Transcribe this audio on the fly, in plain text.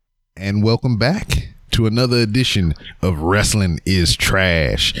And welcome back to another edition of Wrestling is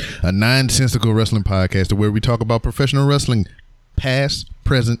Trash, a nonsensical wrestling podcast where we talk about professional wrestling, past,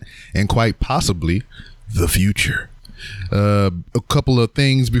 present, and quite possibly the future. A couple of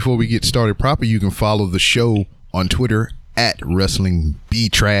things before we get started proper. You can follow the show on Twitter at Wrestling Be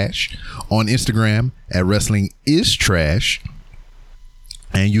Trash, on Instagram at Wrestling Is Trash,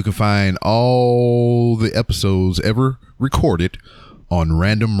 and you can find all the episodes ever recorded on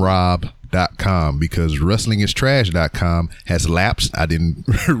randomrob.com because wrestlingistrash.com has lapsed. I didn't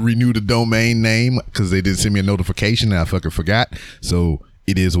renew the domain name because they didn't send me a notification and I fucking forgot. So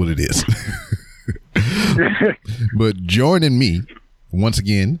it is what it is. But joining me once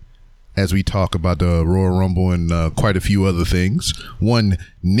again as we talk about the Royal Rumble and quite a few other things, one,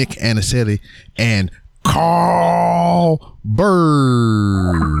 Nick Anicetti and Carl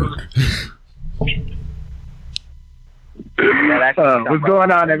Berg. What's going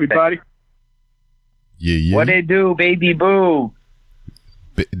on, everybody? Yeah. What they do, baby boo?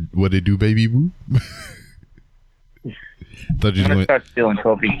 What they do, baby boo? I'm gonna start stealing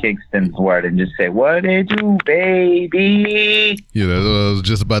Kofi Kingston's word and just say, "What they do, baby?" Yeah, I was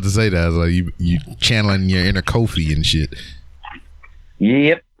just about to say that. I was like, you channeling your inner Kofi and shit.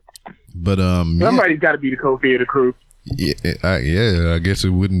 Yep. But somebody's got to be the Kofi of the crew. Yeah, I guess it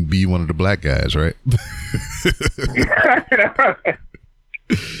wouldn't be one of the black guys, right?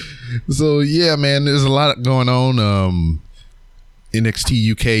 So yeah, man, there's a lot going on.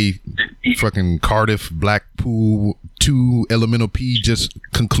 NXT UK, fucking Cardiff, Blackpool 2, Elemental P just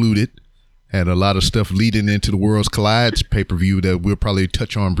concluded. Had a lot of stuff leading into the Worlds Collide pay-per-view that we'll probably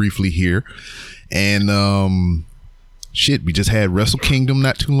touch on briefly here. And we just had Wrestle Kingdom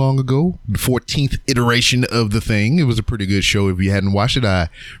not too long ago, the 14th iteration of the thing. It was a pretty good show. If you hadn't watched it, I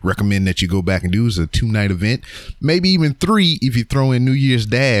recommend that you go back and do it. It's a 2-night event, maybe even 3 if you throw in New Year's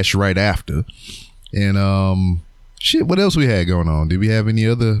Dash right after. And what else we had going on? Did we have any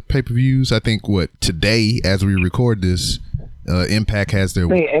other pay-per-views? I think today, as we record this, Impact has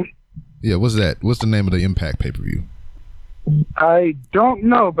their... Yeah, what's that? What's the name of the Impact pay-per-view? I don't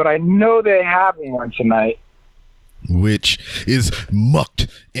know, but I know they have one tonight. Which is mucked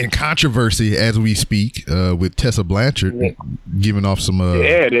in controversy as we speak, with Tessa Blanchard giving off some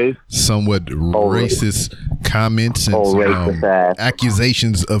it is. somewhat racist comments and some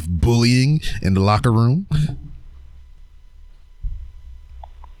accusations of bullying in the locker room.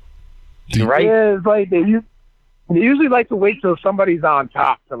 Right? Yeah, it's like they usually like to wait till somebody's on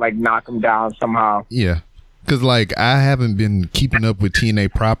top to like knock them down somehow. Yeah, because like I haven't been keeping up with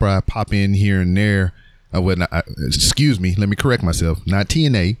TNA proper. I pop in here and there. Excuse me, let me correct myself. Not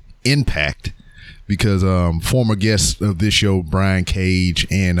TNA, Impact, because former guests of this show, Brian Cage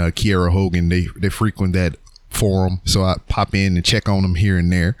and Kiera Hogan, they frequent that forum, so I pop in and check on them here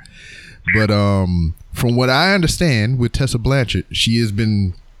and there. But from what I understand with Tessa Blanchard, she has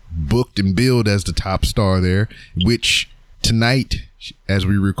been booked and billed as the top star there, which tonight, as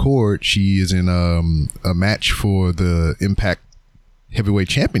we record, she is in a match for the Impact Heavyweight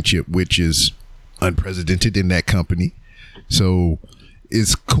Championship, which is unprecedented in that company. So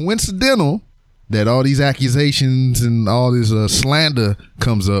it's coincidental that all these accusations and all this slander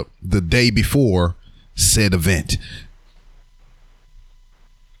comes up the day before said event.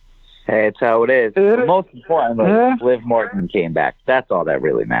 Hey, it's how it is. Most importantly, Liv Morgan came back. That's all that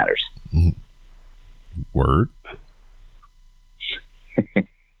really matters. Word.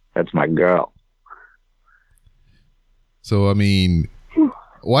 That's my girl. So I mean,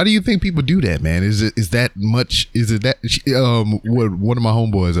 why do you think people do that, man? Is it that one of my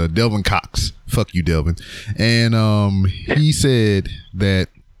homeboys, Delvin Cox, fuck you, Delvin, and he said that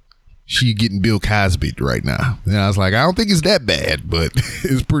she getting Bill Cosby right now, and I was like, I don't think it's that bad, but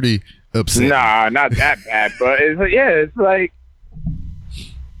it's pretty upsetting. Nah, not that bad, but it's like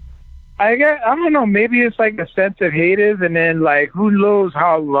I don't know, maybe it's like a sense of haters, and then like who knows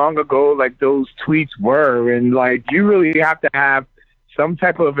how long ago like those tweets were, and like you really have to have some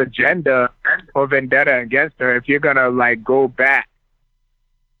type of agenda or vendetta against her if you're gonna like go back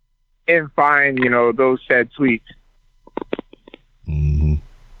and find those said tweets. Mm-hmm.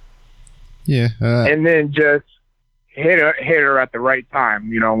 Yeah, and then just hit her at the right time,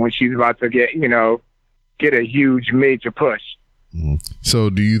 when she's about to get a huge major push. Mm-hmm. So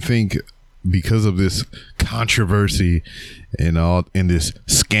do you think because of this controversy and all in this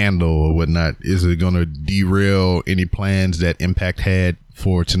scandal or whatnot, is it going to derail any plans that Impact had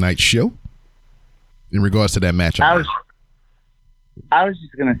for tonight's show in regards to that match? I was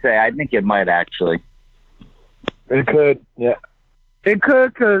just going to say, I think it might actually. It could, yeah. It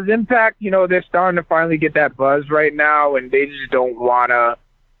could, because Impact, they're starting to finally get that buzz right now, and they just don't want to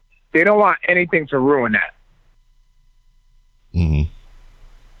they don't want anything to ruin that. Mm-hmm.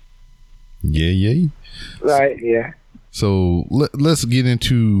 Yeah. Right, yeah. So let's get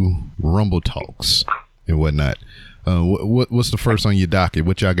into Rumble talks and whatnot. What's the first on your docket?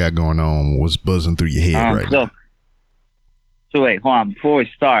 What y'all got going on? What's buzzing through your head right now? So wait, hold on. Before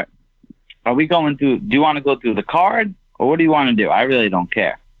we start, are we going through? Do you want to go through the card, or what do you want to do? I really don't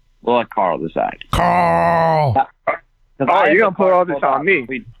care. We'll let Carl decide. Carl. You're gonna put all this on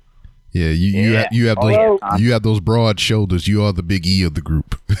me. Yeah, you have those broad shoulders. You are the big E of the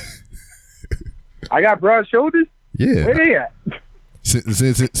group. I got broad shoulders. Yeah. Where they at? Since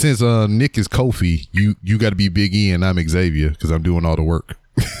Nick is Kofi, you got to be Big E and I'm Xavier because I'm doing all the work.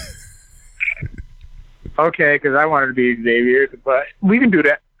 Okay, because I wanted to be Xavier, but we can do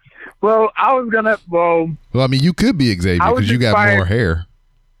that. Well, I was gonna. Well, I mean, you could be Xavier because you got more hair.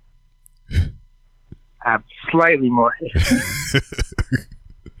 I have slightly more hair.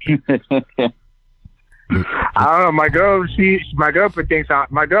 I don't know. My girl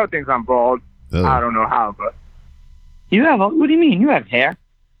thinks I'm bald. Oh. I don't know how, but you have. What do you mean? You have hair?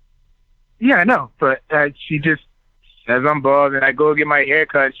 Yeah, I know, but she just says I'm bald, and I go get my hair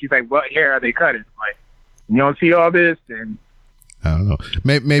cut. She's like, "What hair are they cutting?" I'm like, you don't see all this, and I don't know.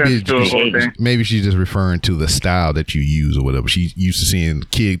 Maybe she's just referring to the style that you use or whatever. She's used to seeing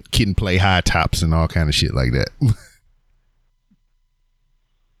kid and play high tops and all kind of shit like that.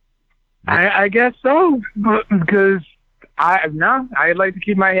 I guess so, because I like to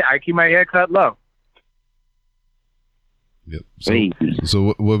keep my hair cut low. Yep.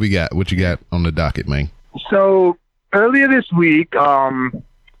 So what we got? What you got on the docket, man? So earlier this week,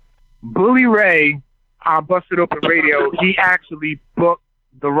 Bully Ray on Busted Open Radio, he actually booked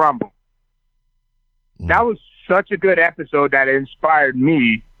the Rumble. That was such a good episode that it inspired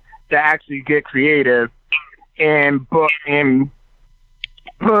me to actually get creative and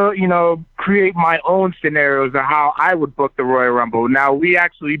create my own scenarios of how I would book the Royal Rumble. Now, we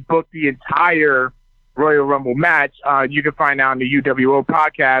actually booked the entire Royal Rumble match. You can find out on the UWO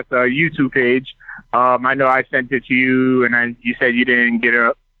podcast YouTube page. I know I sent it to you, and you said you didn't get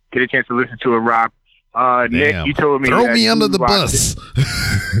a chance to listen to it, Rob. Nick, you told me throw me under the bus.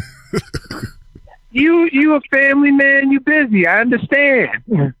 You a family man. You busy. I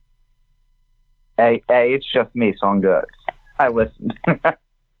understand. Hey, it's just me, so I'm good. I listen.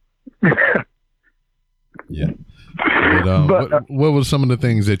 Yeah. But, what were some of the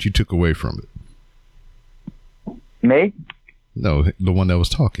things that you took away from it? Me? No, the one that was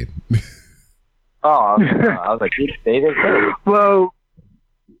talking. I was like, you say this? Well,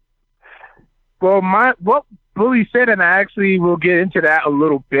 what Bully said, and I actually will get into that a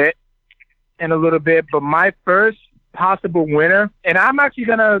little bit, but my first possible winner, and I'm actually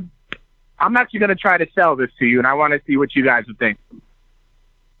gonna try to sell this to you, and I want to see what you guys would think.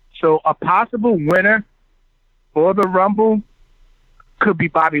 So a possible winner for the Rumble could be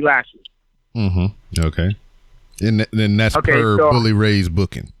Bobby Lashley. Mm-hmm. Okay. And that's per Bully Ray's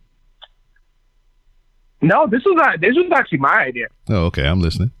booking. No, this was actually my idea. Oh, okay. I'm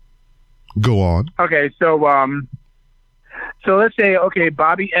listening. Go on. Okay, so let's say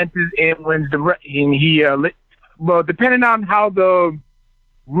Bobby enters and wins and he depending on how the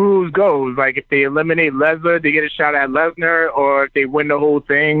rules goes, like if they eliminate Lesnar, they get a shot at Lesnar, or if they win the whole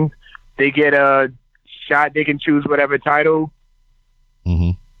thing, they get a shot. They can choose whatever title.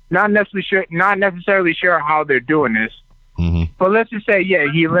 Mm-hmm. Not necessarily sure how they're doing this, but let's just say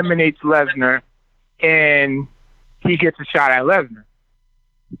he eliminates Lesnar and he gets a shot at Lesnar.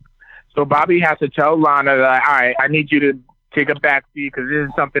 So Bobby has to tell Lana that, all right, I need you to take a back seat because this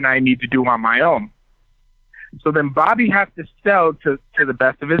is something I need to do on my own. So then Bobby has to sell to the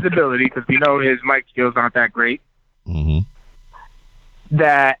best of his ability, because we know his mic skills aren't that great,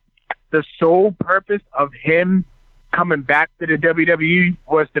 that the sole purpose of him coming back to the WWE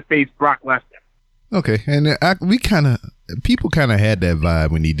was to face Brock Lesnar. Okay, and people kind of had that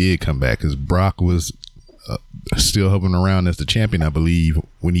vibe when he did come back, because Brock was still hovering around as the champion, I believe,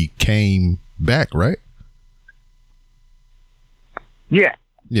 when he came back, right? Yeah.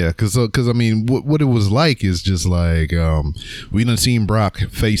 Yeah, because I mean, what it was like is just like we done seen Brock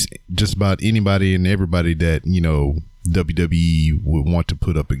face just about anybody and everybody that WWE would want to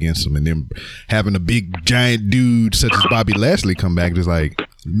put up against him, and then having a big giant dude such as Bobby Lashley come back is like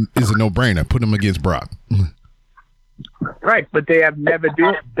is a no-brainer. Put him against Brock. Right, but they have never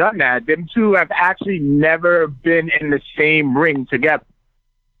done that. Them two have actually never been in the same ring together.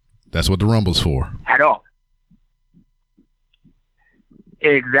 That's what the Rumble's for. At all.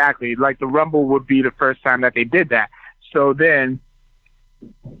 Exactly. Like the Rumble would be the first time that they did that. So then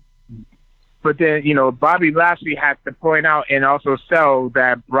But then, Bobby Lashley has to point out and also sell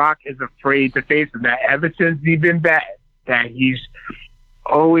that Brock is afraid to face him. That ever since he's been bad, that he's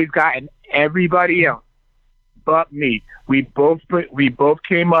always gotten everybody else but me. We both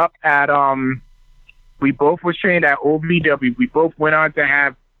came up at we both were trained at OVW. We both went on to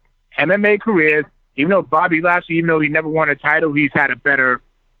have MMA careers. Even though Bobby Lashley, even though he never won a title, he's had a better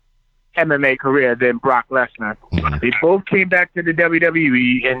MMA career than Brock Lesnar. Mm-hmm. They both came back to the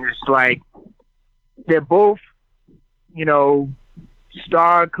WWE, and it's like they're both,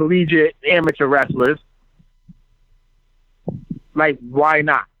 star collegiate amateur wrestlers. Like, why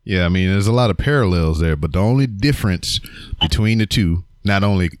not? Yeah, I mean, there's a lot of parallels there, but the only difference between the two, not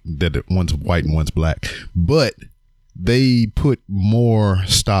only that one's white and one's black, but they put more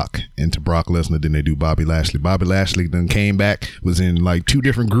stock into Brock Lesnar than they do Bobby Lashley. Bobby Lashley then came back, was in like 2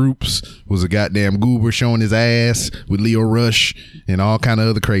 different groups, was a goddamn goober showing his ass with Leo Rush and all kind of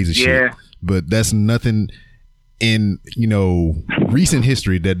other crazy shit. But that's nothing in, recent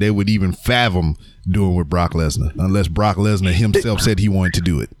history that they would even fathom doing with Brock Lesnar, unless Brock Lesnar himself said he wanted to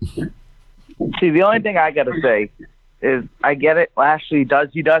do it. See, the only thing I got to say is I get it. Lashley does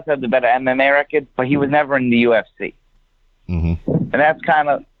have the better MMA record, but he was never in the UFC. Mm-hmm. And that's kind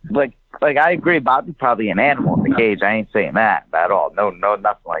of like I agree. Bobby's probably an animal in the cage. I ain't saying that at all. No,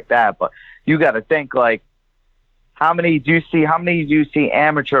 nothing like that. But you got to think like, how many do you see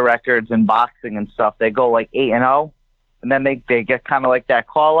amateur records in boxing and stuff? They go like 8-0, and then they get kind of like that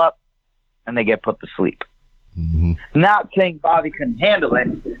call up, and they get put to sleep. Mm-hmm. Not saying Bobby couldn't handle it.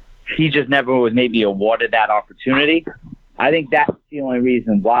 He just never was maybe awarded that opportunity. I think that's the only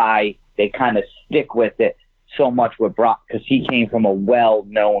reason why they kind of stick with it so much with Brock, because he came from a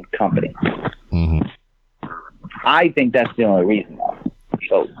well-known company. Mm-hmm. I think that's the only reason, though.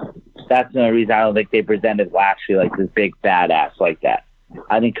 So that's the only reason I don't think they presented Lashley like this big badass like that.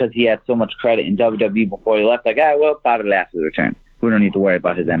 I think because he had so much credit in WWE before he left, Bobby Lashley's return. We don't need to worry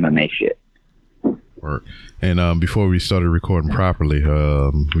about his MMA shit. Work. And before we started recording properly,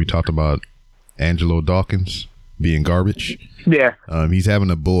 we talked about Angelo Dawkins being garbage. Yeah. He's having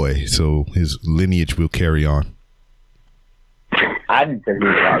a boy, so his lineage will carry on. I didn't think he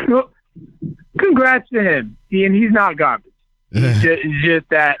was garbage. Well, congrats to him. And he's not garbage. It's just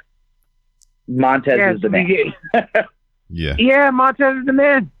that Montez is the man. Yeah. Yeah, Montez is the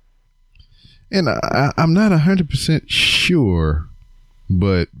man. And I'm not 100% sure,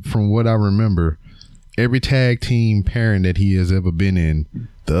 but from what I remember, every tag team pairing that he has ever been in,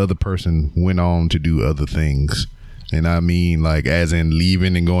 the other person went on to do other things. And I mean, like, as in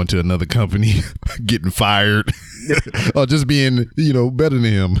leaving and going to another company, getting fired, or just being, better than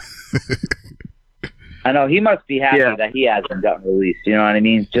him. I know he must be happy that he hasn't gotten released. You know what I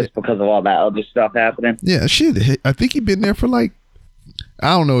mean? Just because of all that other stuff happening. Yeah, shit. I think he'd been there for I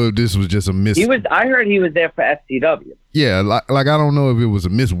don't know if this was just a miss. I heard he was there for SCW. Yeah, like I don't know if it was a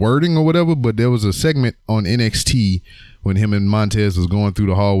miswording or whatever, but there was a segment on NXT when him and Montez was going through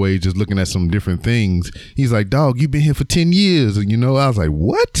the hallway just looking at some different things. He's like, "Dog, you've been here for 10 years." And, I was like,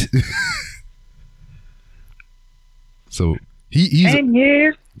 "What?" So he's 10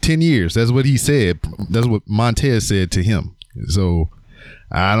 years? 10 years. That's what he said. That's what Montez said to him. So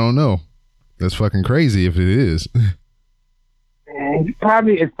I don't know. That's fucking crazy if it is. It's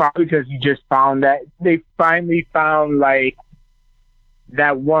probably because you just found that they finally found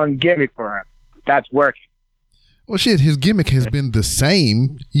that one gimmick for him that's working. Well, shit, his gimmick has been the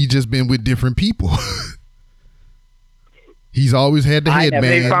same. He's just been with different people. He's always had the headband.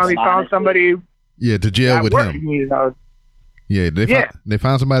 They finally found somebody. Yeah, to jail with him. Yeah, they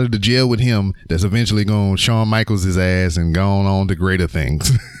found somebody to jail with him that's eventually going to Shawn Michaels his ass and gone on to greater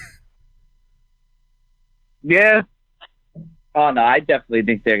things. Yeah. Oh, no, I definitely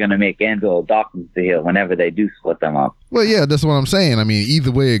think they're going to make Angelo Dawkins the heel whenever they do split them up. Well, yeah, that's what I'm saying. I mean,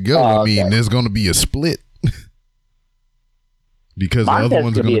 either way it goes, there's going to be a split. Because Montez the other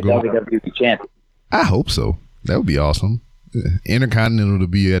one's going to go. WWE champion. I hope so. That would be awesome. Intercontinental to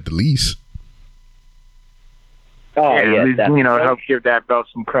be at the least. Oh, yeah, help give that belt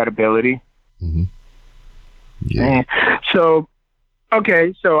some credibility. Mm-hmm. Yeah. So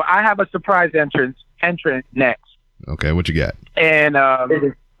I have a surprise entrant next. Okay, what you got? And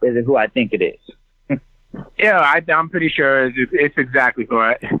is it who I think it is? Yeah, I'm pretty sure it's exactly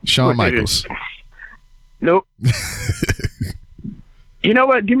who Shawn Michaels. Nope. You know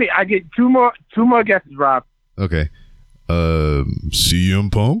what? I get two more guesses, Rob. Okay.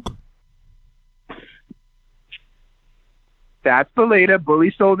 CM Punk. That's for later.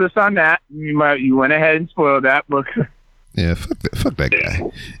 Bully sold us on that. You went ahead and spoiled that book. Yeah, fuck that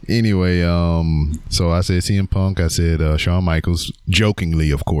guy. Anyway, so I said CM Punk. I said Shawn Michaels,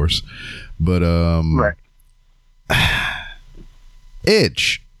 jokingly, of course. But Right.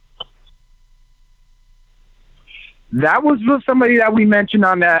 Edge. That was with somebody that we mentioned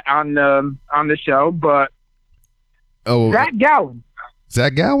on the show, but Oh, Zach Gowen.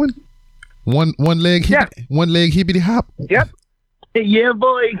 Zach Gowen. One leg hibbity hop. Yep. Yeah,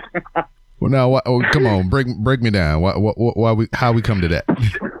 boy. Well, now, come on, break me down. How we come to that?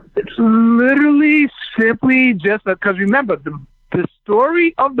 It's literally simply just because remember the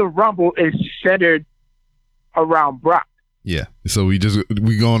story of the Rumble is centered around Brock. Yeah, so we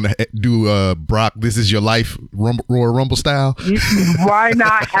going to do Brock. This is your life, Royal Rumble style. Why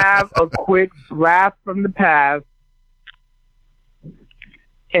not have a quick blast from the past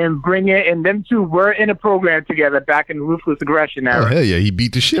and bring it? And them two were in a program together back in the Ruthless Aggression era. Oh hell yeah, he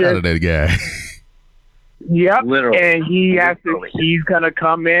beat the shit out of that guy. Yep, Literally. and he's gonna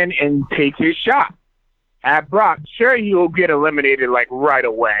come in and take his shot at Brock. Sure, he'll get eliminated like right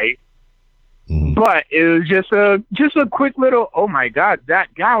away. But it was just a quick little, oh my God,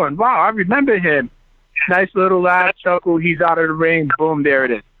 Zach Gowen. Wow, I remember him. Nice little laugh, chuckle. He's out of the ring. Boom, there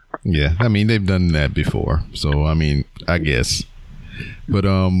it is. Yeah, I mean they've done that before, so I mean I guess. But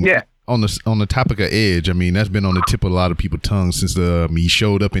yeah. On the topic of Edge, I mean that's been on the tip of a lot of people's tongues since he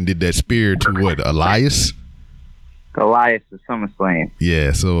showed up and did that spear to Elias. Elias is SummerSlam.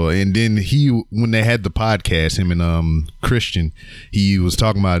 Yeah, so and then when they had the podcast, him and Christian, he was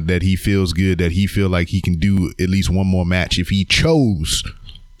talking about that he feels good, that he feel like he can do at least one more match if he chose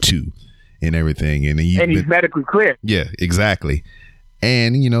to, and everything, and he's medically clear. Yeah, exactly.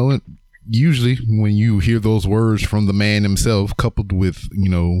 And usually when you hear those words from the man himself, coupled with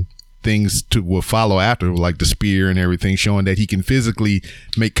things will follow after, like the spear and everything, showing that he can physically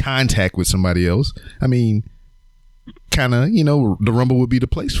make contact with somebody else. I mean, kind of, the Rumble would be the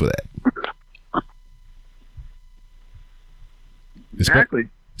place for that. Exactly.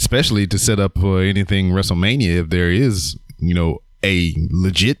 Especially to set up for anything WrestleMania if there is, a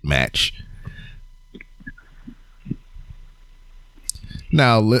legit match.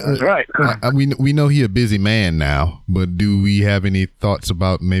 Now, that's right. We know he a busy man now, but do we have any thoughts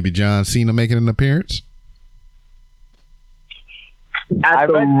about maybe John Cena making an appearance? At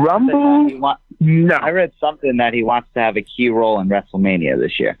the Rumble? No. I read something that he wants to have a key role in WrestleMania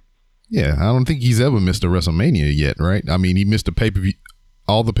this year. Yeah, I don't think he's ever missed a WrestleMania yet, right? I mean, he missed a pay-per-view,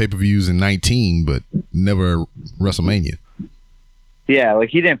 all the pay-per-views in 19, but never WrestleMania. Yeah, like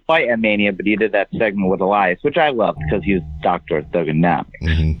he didn't fight at Mania, but he did that segment with Elias, which I loved because he was Dr. Thugonomics.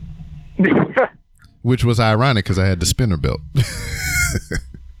 Mm-hmm. Which was ironic because I had the spinner belt.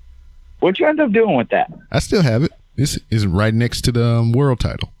 What'd you end up doing with that? I still have it. This is right next to the world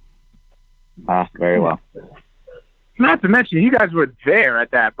title. Ah, very well. Not to mention, you guys were there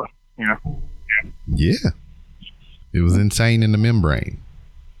at that, but Yeah, it was insane in the membrane.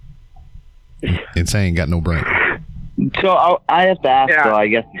 Insane got no brain. So I have to ask, though, I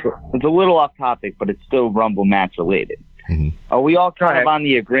guess it's a little off topic, but it's still Rumble match related. Mm-hmm. Are we all kind of on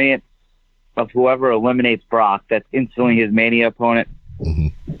the agreement of whoever eliminates Brock, that's instantly his Mania opponent? Mm-hmm.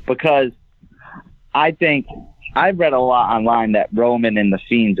 Because I think I've read a lot online that Roman and The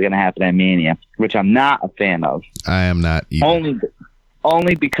Fiend's going to happen at Mania, which I'm not a fan of. I am not either.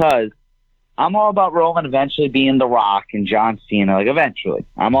 Only because I'm all about Roman eventually being The Rock and John Cena. Like, eventually.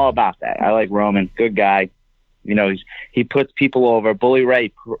 I'm all about that. I like Roman. Good guy. He puts people over. Bully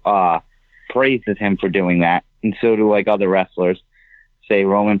Ray praises him for doing that. And so do, other wrestlers. Say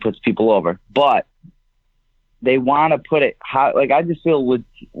Roman puts people over. But they want to put it how, I just feel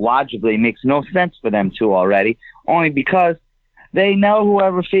logically it makes no sense for them to already, only because they know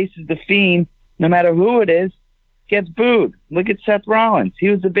whoever faces The Fiend, no matter who it is, gets booed. Look at Seth Rollins. He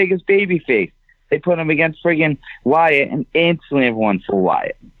was the biggest baby face. They put him against friggin' Wyatt, and instantly everyone's for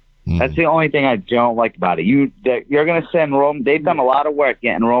Wyatt. Mm. That's the only thing I don't like about it. You're going to send Roman. They've done a lot of work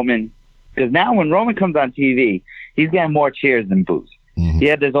getting Roman, because now when Roman comes on TV, he's getting more cheers than boos. Mm-hmm.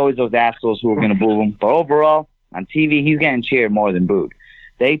 Yeah, there's always those assholes who are going to boo him, but overall, on TV, he's getting cheered more than booed.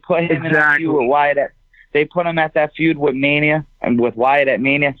 They put him in a feud with Wyatt. They put him at that feud with Mania, and with Wyatt at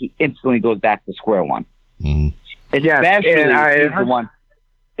Mania, he instantly goes back to square one. Mm-hmm.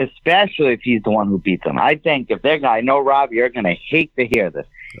 Especially if he's the one who beats him. I think if that guy, Rob, you're going to hate to hear this.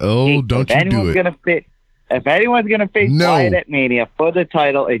 Oh, don't you do it. If anyone's going to face Wyatt at Mania for the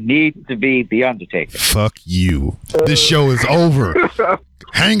title, it needs to be The Undertaker. Fuck you. This show is over.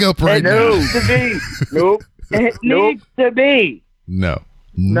 Hang up right now. It needs to be. Nope. It needs to be. No.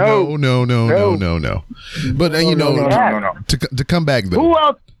 But, to come back,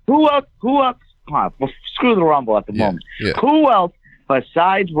 though. Who else? Come on, well, screw the Rumble at the moment. Yeah. Who else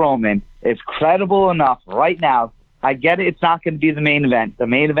besides Roman is credible enough right now I get it. It's not going to be the main event. The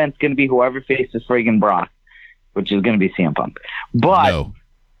main event's going to be whoever faces friggin' Brock, which is going to be CM Punk. But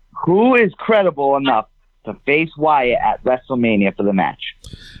who is credible enough to face Wyatt at WrestleMania for the match?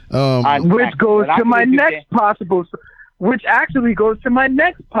 Which goes to my next possible, which actually goes to my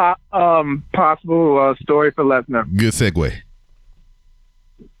next possible story for Lesnar. Good segue.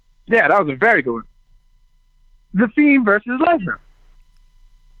 Yeah, that was a very good one. The Fiend versus Lesnar.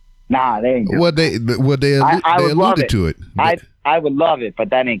 Nah, they ain't good. They alluded to it. I would love it, but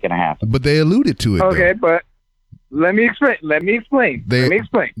that ain't gonna happen. But they alluded to it. Okay, though. but let me explain.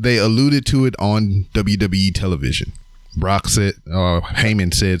 They alluded to it on WWE television. Brock said,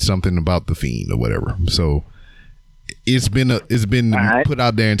 Heyman said something about the Fiend or whatever. So it's been put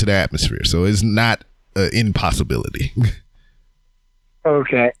out there into the atmosphere. So it's not an impossibility.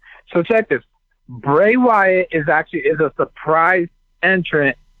 Okay, so check this. Bray Wyatt is a surprise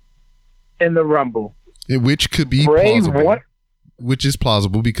entrant in the Rumble, which could be plausible. Which is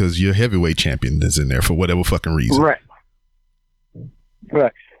plausible because your heavyweight champion is in there for whatever fucking reason. Right.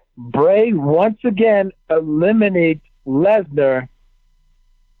 Bray once again eliminates Lesnar,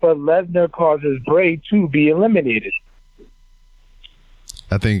 but Lesnar causes Bray to be eliminated.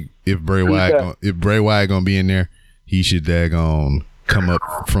 I think if Bray Wyatt gonna be in there, he should daggone come up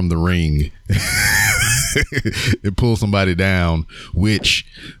from the ring and pull somebody down, which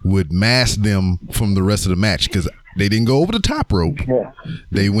would mask them from the rest of the match because they didn't go over the top rope. Yeah.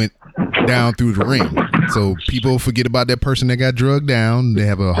 They went down through the ring. So people forget about that person that got drugged down. They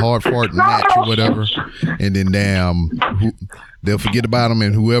have a hard fart match or whatever. And then they'll forget about them,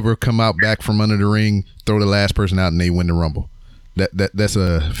 and whoever come out back from under the ring, throw the last person out, and they win the Rumble. That's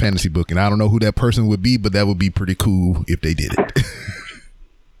a fantasy book. And I don't know who that person would be, but that would be pretty cool if they did it.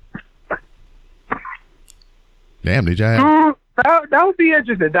 Damn, did y'all have... That would be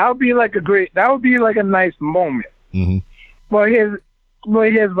interesting. That would be like a nice moment. Mm-hmm. Well, here's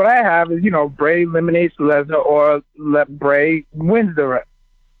what I have is, Bray eliminates Lesnar or Bray wins the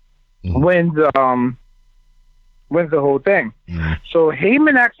wins the whole thing. Mm-hmm. So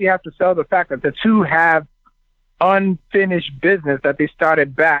Heyman actually has to sell the fact that the two have unfinished business that they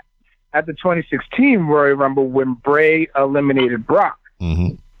started back at the 2016 Royal Rumble when Bray eliminated Brock.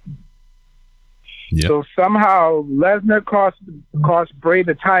 Mm-hmm. Yep. So somehow Lesnar cost Bray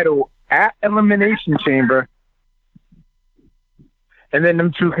the title at Elimination Chamber, and then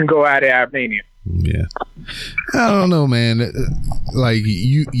them two can go at it at Mania. Yeah, I don't know, man. Like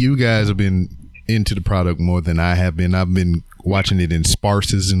you guys have been into the product more than I have been. I've been watching it in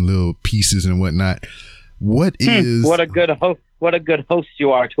sparses and little pieces and whatnot. What a good host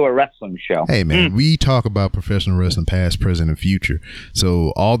you are to a wrestling show. Hey man, we talk about professional wrestling past, present, and future.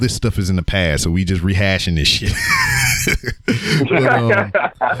 So all this stuff is in the past. So we just rehashing this shit.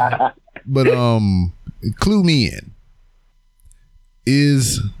 but clue me in.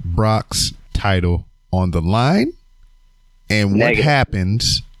 Is Brock's title on the line? And what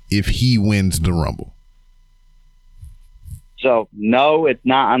happens if he wins the Rumble? So, no, it's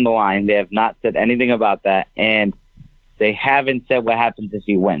not on the line. They have not said anything about that. And they haven't said what happens if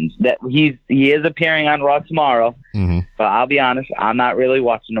he wins. That he is appearing on Raw tomorrow. Mm-hmm. But I'll be honest, I'm not really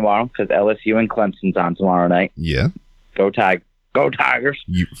watching tomorrow because LSU and Clemson's on tomorrow night. Yeah. Go Tigers. Go Tigers.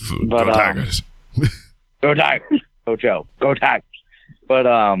 Go Tigers. Go Tigers. Go Joe. Go Tigers. But,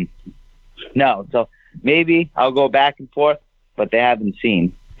 no. So maybe I'll go back and forth, but they haven't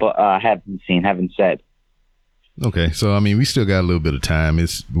said. Okay, so I mean, we still got a little bit of time.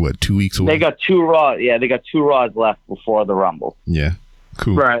 It's what, 2 weeks away? They got 2 Raw. Yeah, they got 2 Raws left before the Rumble. Yeah,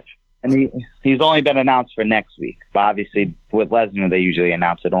 cool. Right, and he's only been announced for next week. But obviously, with Lesnar, they usually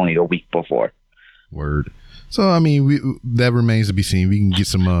announce it only a week before. Word. So I mean, that remains to be seen. We can get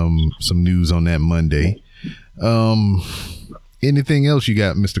some news on that Monday. Anything else you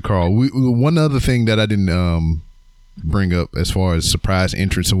got, Mr. Carl? One other thing that I didn't bring up as far as surprise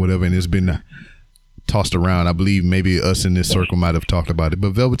entrance or whatever, and it's been tossed around. I believe maybe us in this circle might have talked about it,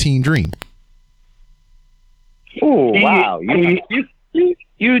 but Velveteen Dream. Oh wow!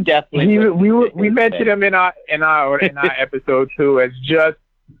 You definitely. We mentioned him in our episode too as just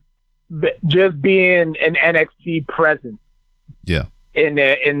being an NXT presence. Yeah.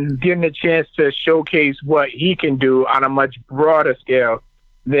 And getting a chance to showcase what he can do on a much broader scale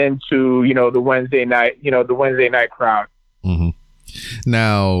than to the Wednesday night crowd. Mm-hmm.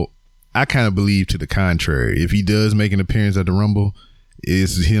 Now, I kind of believe to the contrary. If he does make an appearance at the Rumble,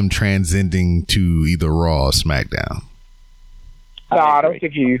 it's him transcending to either Raw or SmackDown. No, I don't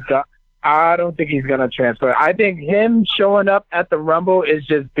think he's gonna transfer. I think him showing up at the Rumble is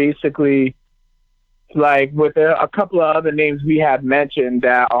just basically like with a couple of other names we had mentioned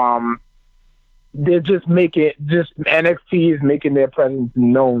that they're just NXT is making their presence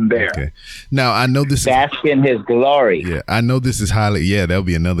known there. Okay. Now I know this. Bask in his glory. Yeah, I know this is highly. Yeah, that'll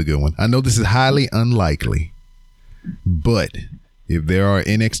be another good one. I know this is highly unlikely, but if there are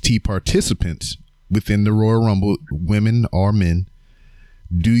NXT participants within the Royal Rumble, women or men,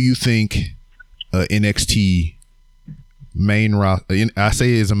 do you think NXT main roster? I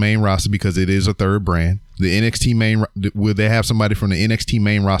say it's a main roster because it is a third brand. The NXT main, will they have somebody from the NXT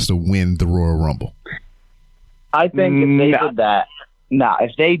main roster win the Royal Rumble? I think if they did that,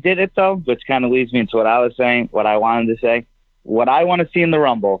 if they did it though, which kind of leads me into what I was saying, what I wanted to say, what I want to see in the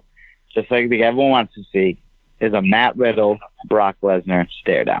Rumble, just like I think everyone wants to see, is a Matt Riddle, Brock Lesnar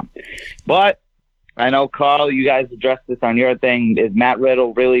stare down. But I know, Carl, you guys addressed this on your thing. Is Matt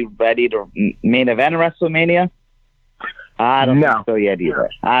Riddle really ready to main event WrestleMania? I don't think so yet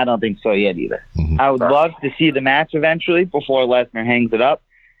either. Mm-hmm. I would love to see the match eventually before Lesnar hangs it up.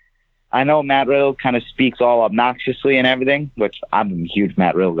 I know Matt Riddle kind of speaks all obnoxiously and everything, which I'm a huge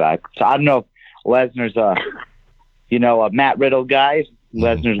Matt Riddle guy. So I don't know if Lesnar's a Matt Riddle guy.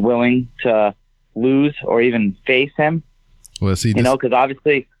 Lesnar's willing to lose or even face him. Well, see, because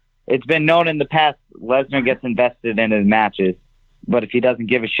obviously it's been known in the past Lesnar gets invested in his matches. But if he doesn't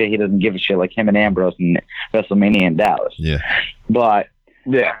give a shit, he doesn't give a shit, like him and Ambrose in WrestleMania in Dallas. Yeah. But,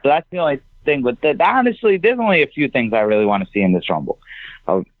 so that's the only thing. But honestly, there's only a few things I really want to see in this Rumble.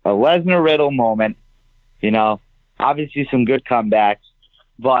 A Lesnar-Riddle moment, obviously some good comebacks.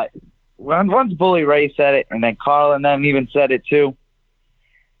 But once Bully Ray said it, and then Carl and them even said it too,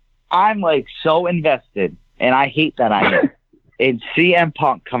 I'm, so invested, and I hate that I am. In CM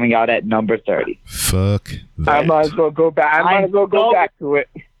Punk coming out at number 30. Fuck that. I might as well go back. Go back to it.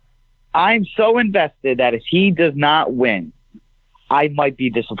 I'm so invested that if he does not win, I might be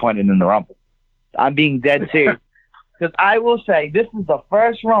disappointed in the Rumble. I'm being dead serious. Because I will say, this is the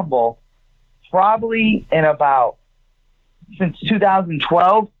first Rumble probably since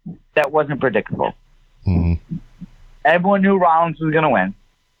 2012 that wasn't predictable. Mm-hmm. Everyone knew Rollins was going to win.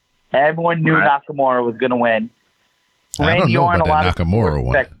 Everyone knew Nakamura was going to win. I don't know about that Nakamura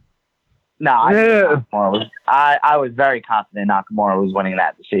one. I was very confident Nakamura was winning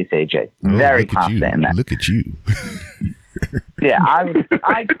that to chase AJ. Very confident in that. Look at you. Yeah,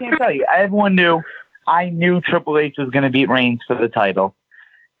 I can't tell you. Everyone knew. I knew Triple H was going to beat Reigns for the title.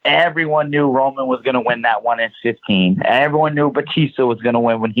 Everyone knew Roman was going to win that one in 15. Everyone knew Batista was going to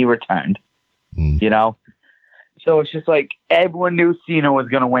win when he returned. So it's just everyone knew Cena was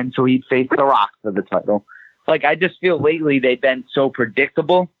going to win, so he'd face The Rock for the title. I just feel lately they've been so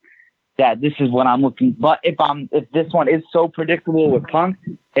predictable that this is what I'm looking. But if this one is so predictable with Punk,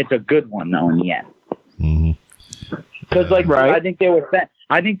 it's a good one though in the end. Because I think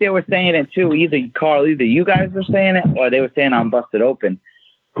they were saying it too. Either you guys were saying it, or they were saying on Busted Open.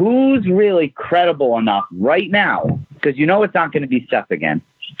 Who's really credible enough right now? Because it's not going to be Seth again.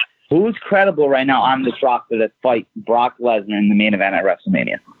 Who's credible right now on this roster that fight Brock Lesnar in the main event at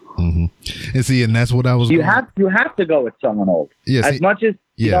WrestleMania? Mm-hmm. And see, and that's what I was. You have to go with someone old. Yeah, as much as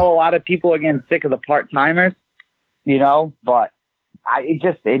a lot of people are getting sick of the part timers, but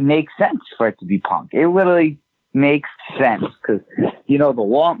it makes sense for it to be Punk. It literally makes sense because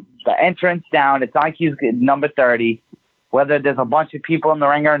the entrance down. It's like he's number 30. Whether there's a bunch of people in the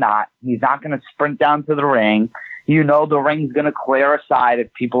ring or not, he's not going to sprint down to the ring. The ring's going to clear aside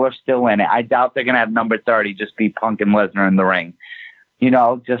if people are still in it. I doubt they're going to have number 30 just be Punk and Lesnar in the ring.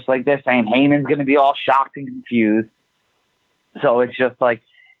 Just like they're saying, Heyman's going to be all shocked and confused. So it's just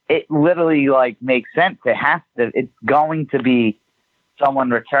it literally makes sense. It's going to be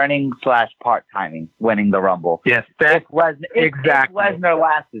someone returning / part-timing winning the Rumble. Yes, if Lesnar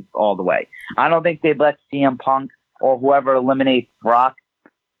lasts all the way. I don't think they'd let CM Punk or whoever eliminates Brock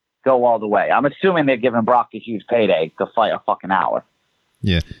go all the way. I'm assuming they're giving Brock a huge payday to fight a fucking hour.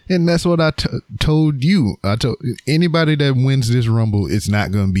 Yeah, and that's what I told you. I told anybody that wins this Rumble, it's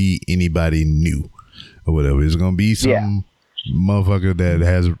not going to be anybody new or whatever. It's going to be some motherfucker that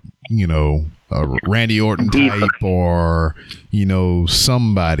has, a Randy Orton type or,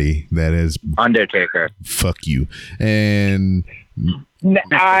 somebody that is Undertaker. Fuck you. And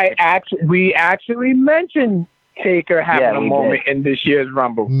we actually mentioned Taker having a moment in this year's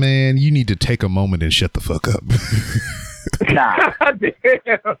Rumble. Man, you need to take a moment and shut the fuck up. Nah.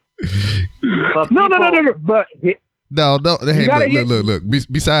 No. But no. Hey, look.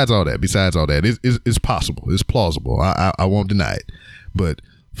 Besides all that, it's possible. It's plausible. I won't deny it. But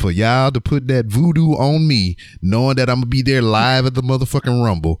for y'all to put that voodoo on me, knowing that I'm gonna be there live at the motherfucking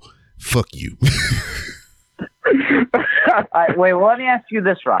Rumble, fuck you. All right, wait. Well, let me ask you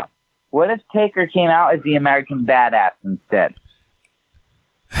this, Rob. What if Taker came out as the American Badass instead?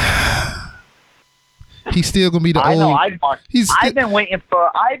 He's still gonna be the I old. know. I've been waiting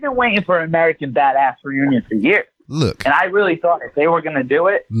for American Badass reunion for years. Look, And I really thought if they were going to do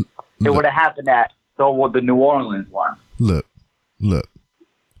it, it would have happened at the New Orleans one. Look.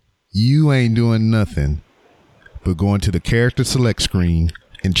 You ain't doing nothing but going to the character select screen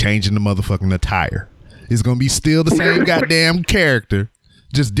and changing the motherfucking attire. It's gonna be still the same goddamn character,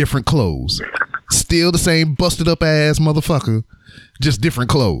 just different clothes. Still the same busted up ass motherfucker, just different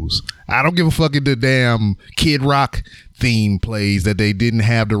clothes. I don't give a fuck if the damn Kid Rock theme plays that they didn't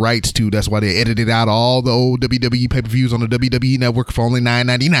have the rights to. That's why they edited out all the old WWE pay-per-views on the WWE network for only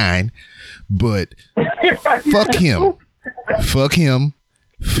 $9.99. But fuck him. Fuck him.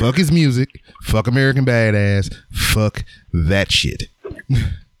 Fuck his music. Fuck American Badass. Fuck that shit.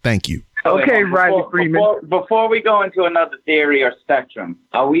 Thank you. Okay, Riley Freeman. Before we go into another theory or spectrum,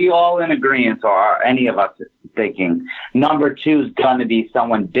 are we all in agreement, or are any of us thinking number 2 is going to be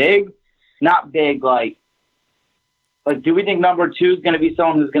someone big? Not big, like do we think number 2 is going to be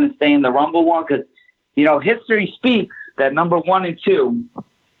someone who's going to stay in the Rumble one? Because, history speaks that number 1 and 2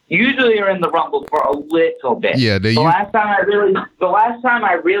 usually are in the Rumble for a little bit. Yeah, the last time I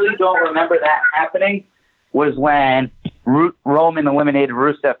really don't remember that happening was when Roman eliminated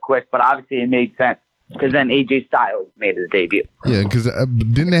Rusev quick, but obviously it made sense because then AJ Styles made his debut. Yeah, because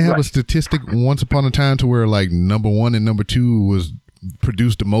didn't they have a statistic once upon a time to where like number 1 and number 2 was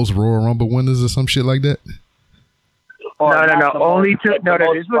produced the most Royal Rumble winners or some shit like that? No. Only 2. No.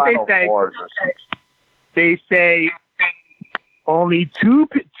 This is what they say. They say only two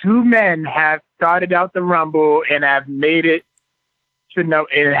men have started out the Rumble and have made it to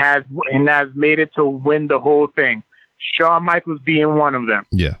have made it to win the whole thing. Shawn Michaels being one of them.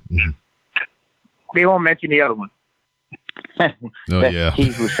 Yeah. Mm-hmm. They won't mention the other one. Oh yeah. He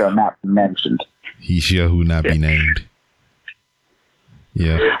who shall not be mentioned. He shall who not be named.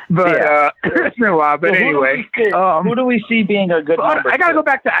 Yeah. But it's been a while. But anyway, who do we see being a good number? I gotta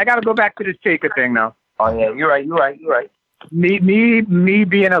go back to this Taker thing now. Oh yeah, you're right. Me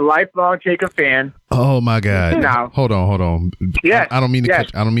being a lifelong Taker fan. Oh my God! Now, hold on. Yes, I don't mean to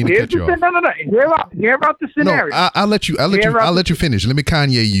cut. I don't mean to cut you off. No. Hear about the scenario. No, I'll let you finish. Let me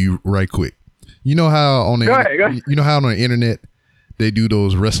Kanye you right quick. You know how on the go ahead. You know how on the internet they do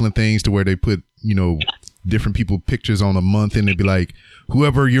those wrestling things to where they put different people pictures on a month and they'd be like,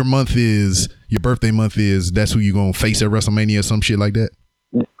 whoever your month is, your birthday month is, that's who you gonna face at WrestleMania or some shit like that.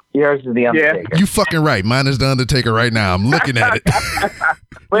 Yours is the Undertaker. Yeah. You fucking right. Mine is the Undertaker right now. I'm looking at it.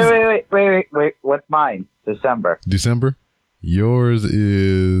 Wait. What's mine? December. Yours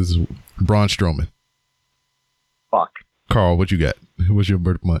is Braun Strowman. Fuck. Carl, what you got? What's your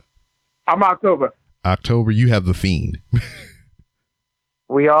birth month? I'm October. You have the Fiend.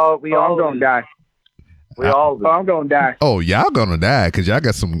 We all I'm gonna die. I'm gonna die. Oh, y'all gonna die because y'all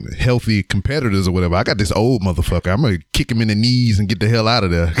got some healthy competitors or whatever. I got this old motherfucker. I'm gonna kick him in the knees and get the hell out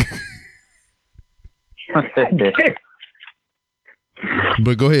of there.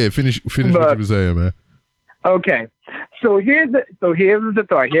 But go ahead, finish what you were saying, man. Okay, so here's the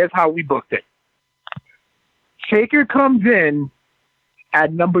thought. Here's how we booked it. Taker comes in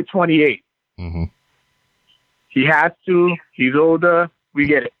at number 28. Mm-hmm. He has to. He's older. We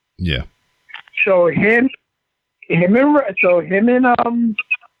get it. Yeah. So him and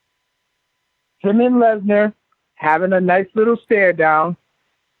Lesnar having a nice little stare down.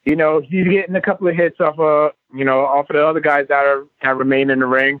 He's getting a couple of hits off of the other guys that remain in the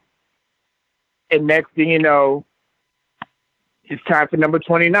ring. And next thing you know, it's time for number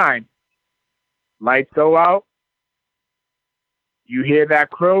 29. Lights go out. You hear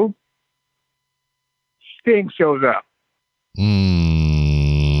that crow. Sting shows up.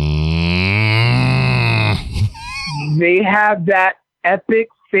 They have that epic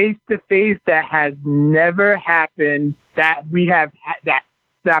face-to-face that has never happened. That we have that.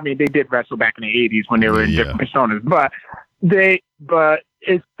 I mean, they did wrestle back in the 80s when they were in different personas, but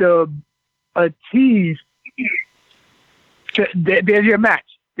it's a tease. There's your match.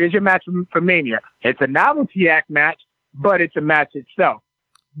 There's your match for Mania. It's a novelty act match, but it's a match itself.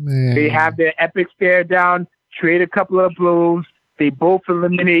 Man. They have their epic stare down, trade a couple of blows. They both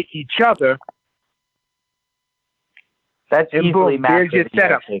eliminate each other. That's easily boom, there's your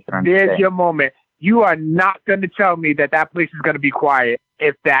setup. There's your moment. You are not going to tell me that place is going to be quiet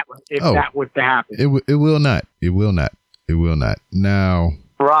if that was to happen. It will not. It will not. It will not. Now,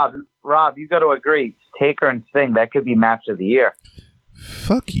 Rob, you got to agree. Taker and Sting, that could be match of the year.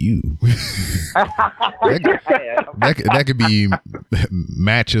 Fuck you. that could be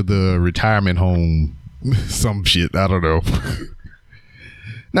match of the retirement home. Some shit. I don't know.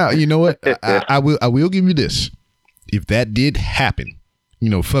 Now, you know what? I will give you this. If that did happen,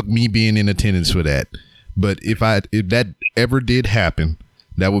 fuck me being in attendance for that. But if that ever did happen,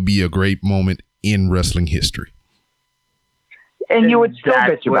 that would be a great moment in wrestling history. And you would still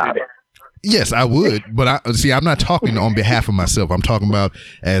bitch about it. Yes, I would. But I'm not talking on behalf of myself. I'm talking about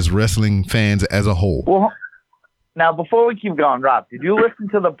as wrestling fans as a whole. Well, now, before we keep going, Rob, did you listen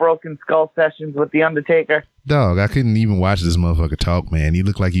to the Broken Skull sessions with The Undertaker? Dog, I couldn't even watch this motherfucker talk, man. He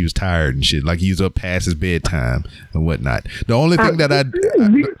looked like he was tired and shit, like he was up past his bedtime and whatnot. The only thing that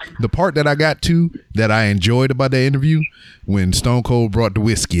the part that I got to that I enjoyed about that interview, when Stone Cold brought the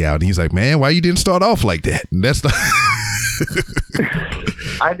whiskey out, and he's like, "Man, why you didn't start off like that?" And that's the.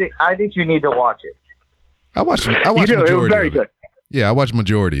 I think you need to watch it. I watched majority. It was very good. Yeah, I watched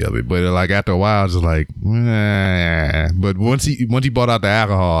majority of it, but like after a while, I was just like, nah. But once he brought out the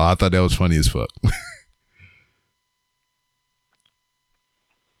alcohol, I thought that was funny as fuck.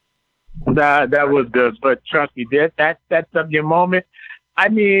 That was good, but trust me, that's your moment. I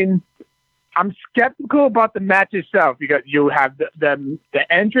mean, I'm skeptical about the match itself because you have the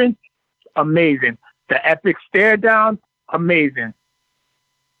entrance, amazing, the epic stare down, amazing.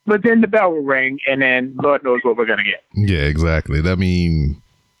 But then the bell will ring, and then Lord knows what we're gonna get. Yeah, exactly. I mean,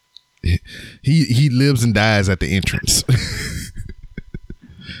 he lives and dies at the entrance.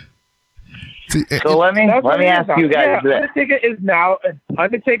 See, so let me ask you guys. Yeah,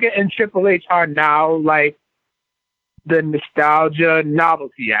 Undertaker and Triple H are now like the nostalgia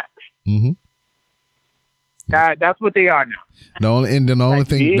novelty acts. Mm-hmm. That's what they are now.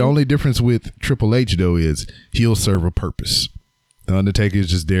 The only difference with Triple H though is he'll serve a purpose. The Undertaker is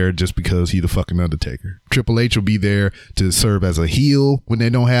just there just because he's the fucking Undertaker. Triple H will be there to serve as a heel when they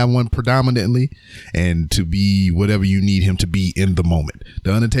don't have one predominantly, and to be whatever you need him to be in the moment.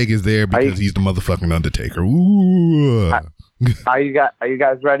 The Undertaker is there because he's the motherfucking Undertaker. Ooh. Are you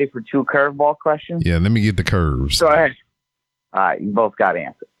guys ready for 2 curveball questions? Yeah, let me get the curves. Go ahead. All right, you both got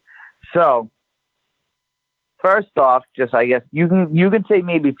answers. So, first off, just I guess you can say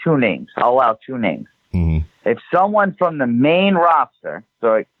maybe 2 names. I'll allow 2 names. Mm-hmm. If someone from the main roster,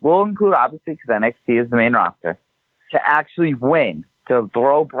 so we'll include obviously because NXT is the main roster, to actually win, to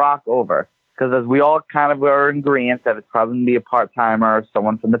throw Brock over, because as we all kind of are in agreement that it's probably going to be a part-timer or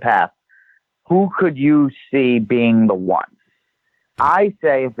someone from the past, who could you see being the one? I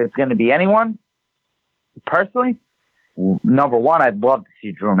say if it's going to be anyone, personally, number one, I'd love to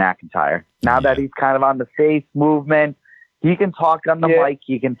see Drew McIntyre. Now that he's kind of on the face movement, he can talk on the mic,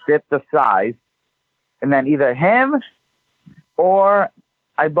 he can fit the size. And then either him or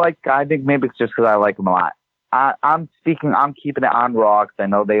I think maybe it's just because I like him a lot. I'm keeping it on Raw because I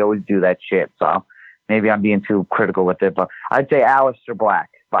know they always do that shit. So maybe I'm being too critical with it, but I'd say Aleister Black.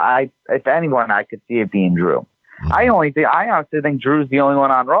 But if anyone, I could see it being Drew. I honestly think Drew's the only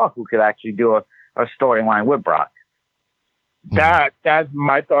one on Raw who could actually do a storyline with Brock. That's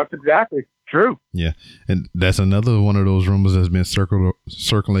my thoughts exactly. True. Yeah, and that's another one of those rumors that's been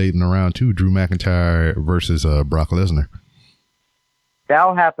circulating around too. Drew McIntyre versus Brock Lesnar.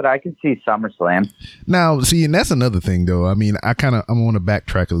 That'll happen. I can see SummerSlam. Now, see, and that's another thing though. I mean, I want to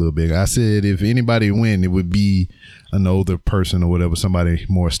backtrack a little bit. I said if anybody win, it would be an older person or whatever, somebody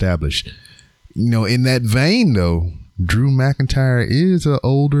more established. You know, in that vein though, Drew McIntyre is an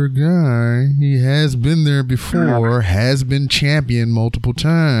older guy. He has been there before, has been champion multiple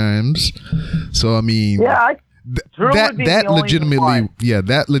times. So, I mean, that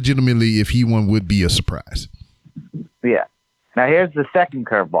legitimately, if he won, would be a surprise. Yeah. Now, here's the second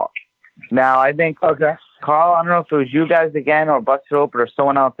curveball. Now, I think, Carl, I don't know if it was you guys again or Busted Open or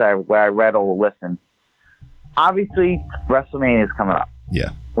someone else where I read or listened. Obviously, WrestleMania is coming up. Yeah.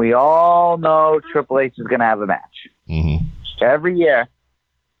 We all know Triple H is going to have a match. Mm-hmm. Every year.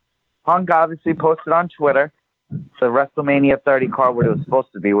 Punk obviously posted on Twitter the WrestleMania 30 card what it was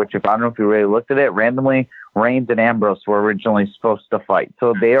supposed to be, which if I don't know if you really looked at it, randomly Reigns and Ambrose were originally supposed to fight.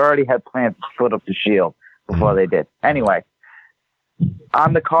 So they already had plans to split up the Shield before they did. Anyway,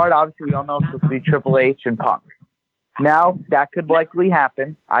 on the card, obviously we all know it's supposed to be Triple H and Punk. Now, that could likely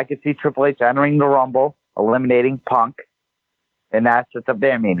happen. I could see Triple H entering the Rumble, eliminating Punk, and that's just a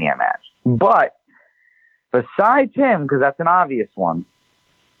their Mania match. But besides him, because that's an obvious one,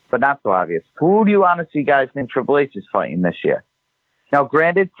 but not so obvious, who do you honestly guys think Triple H is fighting this year? Now,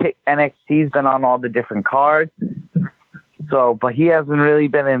 granted, NXT's been on all the different cards, but he hasn't really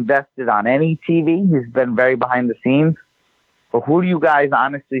been invested on any TV. He's been very behind the scenes. But who do you guys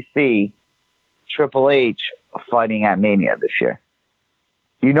honestly see Triple H fighting at Mania this year?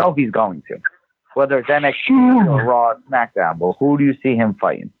 You know he's going to. Whether it's NXT or Raw or SmackDown, but who do you see him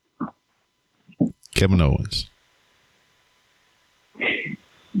fighting? Kevin Owens.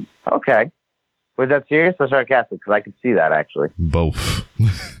 Okay. Was that serious or sarcastic? Because I could see that, actually. Both.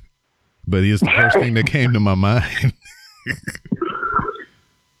 but it's the first thing that came to my mind.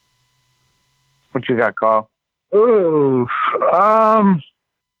 What you got, Carl? Ooh,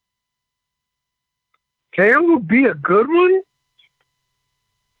 KO would be a good one.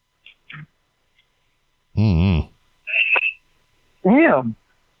 Mm-hmm. Yeah.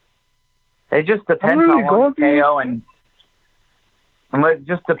 It just depends really how long going KO and it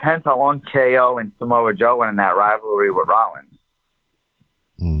just depends how long KO and Samoa Joe went in that rivalry with Rollins.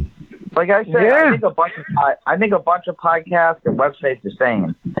 Mm. Like I said, Yeah. I think a bunch of podcasts and websites are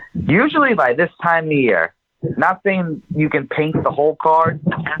saying, usually by this time of year, not saying you can paint the whole card,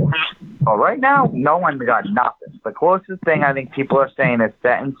 but right now, no one's got nothing. The closest thing I think people are saying is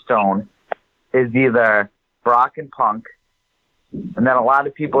set in stone is either Brock and Punk, and then a lot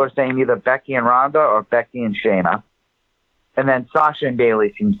of people are saying either Becky and Ronda or Becky and Shayna. And then Sasha and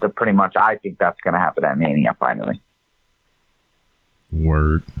Bayley seems to pretty much, I think that's going to happen at Mania finally.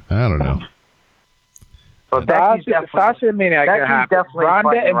 Word. I don't know. But Becky's Sasha and Mania can happen. definitely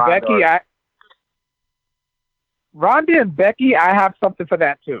Ronda and Becky, Ronda and Becky, I have something for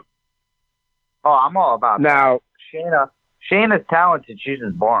that too. Oh, I'm all about Now, that. Shayna's talented. She's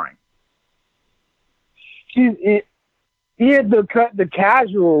just boring. the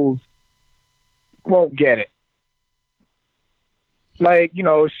casuals won't get it. Like,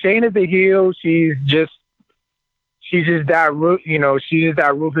 Shayna's a heel. She's just that she's just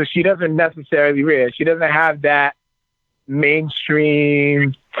that ruthless. She doesn't necessarily realize. She doesn't have that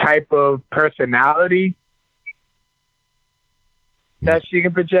mainstream type of personality that she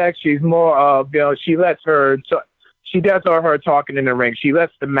can project. She's more of, she does all her talking in the ring. She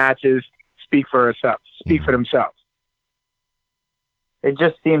lets the matches speak for themselves. It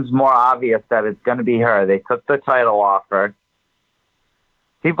just seems more obvious that it's going to be her. They took the title off her.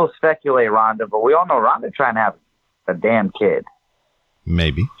 People speculate Ronda, but we all know Ronda trying to have a damn kid.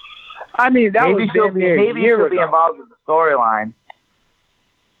 Maybe. I mean, maybe she'll be involved in the storyline.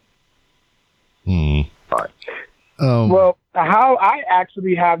 But well, how I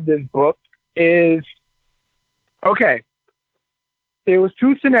actually have this book is okay. There was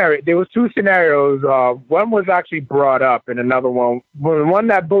two scenarios. One was actually brought up, and another one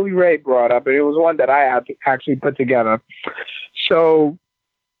that Bully Ray brought up, and it was one that I actually put together. So,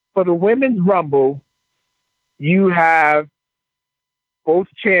 for the Women's Rumble, you have both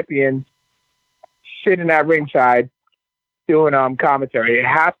champions sitting at ringside doing commentary. It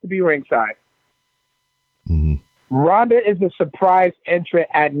has to be ringside. Mm-hmm. Ronda is a surprise entrant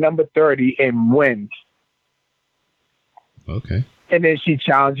at number 30 and wins. Okay. And then she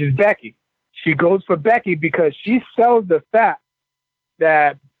challenges Becky. She goes for Becky because she sells the fact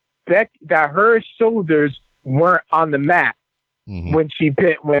that her shoulders weren't on the mat when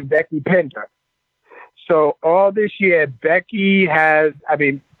Becky pinned her. So all this year, Becky, she's on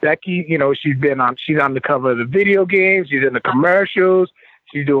the cover of the video games. She's in the commercials.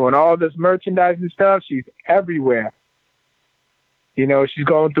 She's doing all this merchandising stuff. She's everywhere. She's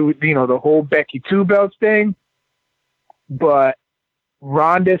going through, the whole Becky Two Belts thing. But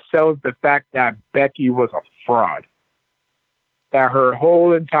Ronda sells the fact that Becky was a fraud. That her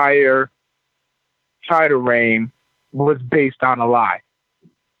whole entire title reign was based on a lie.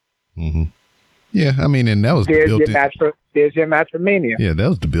 Mm-hmm. Yeah, I mean, and that was there's your match for Mania. Yeah, that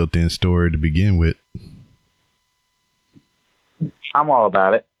was the built-in story to begin with. I'm all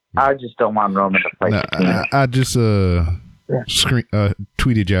about it. I just don't want Roman to fight. I just tweeted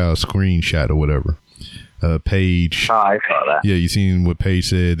y'all a screenshot or whatever. Paige. Oh, I saw that. Yeah, you seen what Paige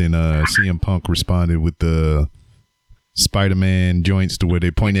said, and CM Punk responded with the Spider-Man joints to where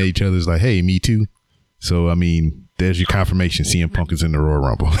they point at each other. It's like, hey, me too. So, I mean, there's your confirmation. CM Punk is in the Royal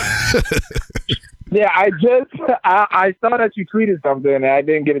Rumble. Yeah, I saw that you tweeted something, and I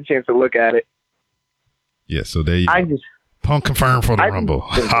didn't get a chance to look at it. Yeah, so there you go. Punk confirmed for the Rumble.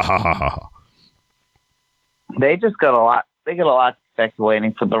 Ha ha ha ha. They just got a lot. They got a lot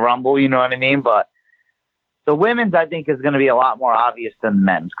speculating for the Rumble. You know what I mean? But the women's, I think, is going to be a lot more obvious than the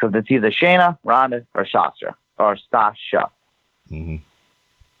men's because it's either Shayna, Ronda, or Sasha. Mm-hmm. You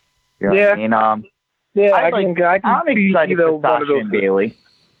know what I mean? Yeah, I'm excited for Sasha and Bayley.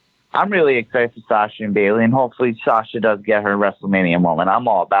 I'm really excited for Sasha and Bayley, and hopefully Sasha does get her WrestleMania moment. I'm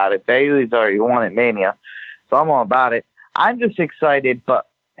all about it. Bayley's already won at Mania, so I'm all about it. I'm just excited, but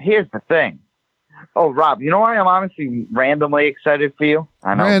here's the thing. Oh, Rob, you know why I'm honestly randomly excited for you?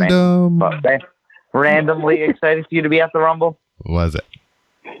 I know, randomly excited for you to be at the Rumble? What is it?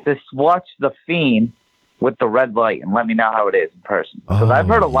 Just watch The Fiend with the red light and let me know how it is in person. Because I've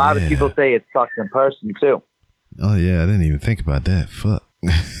heard a lot of people say it sucks in person, too. Oh, yeah, I didn't even think about that. Fuck.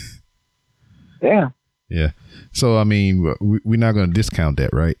 Yeah. Yeah. So, I mean, we're not going to discount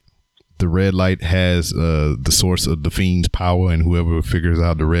that, right? the red light has the source of the Fiend's power, and whoever figures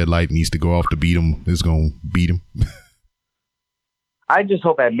out the red light needs to go off to beat him is going to beat him. I just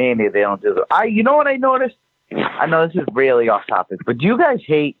hope at Mania they don't do that. You know what I noticed? I know this is really off topic, but do you guys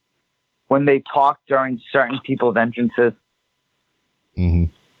hate when they talk during certain people's entrances? Mm-hmm.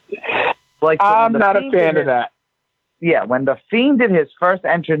 Like, so I'm not a fan of that. Yeah, when the Fiend did his first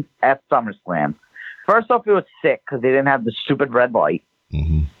entrance at SummerSlam, first off, it was sick because they didn't have the stupid red light.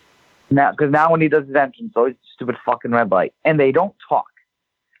 Mm-hmm. Now when he does his entrance, it's always stupid fucking red light, and they don't talk.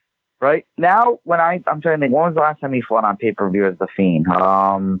 Right now, when I'm trying to think, when was the last time he fought on pay-per-view as the Fiend?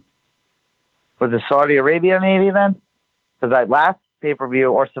 Was it Saudi Arabia maybe then? Because that last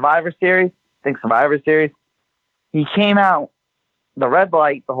pay-per-view or Survivor Series, I think Survivor Series, he came out the red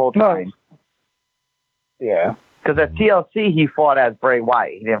light the whole time. Yeah. Because at TLC he fought as Bray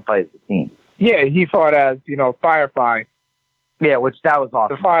Wyatt. He didn't fight as the Fiend. Yeah, he fought as Firefly. Yeah, which that was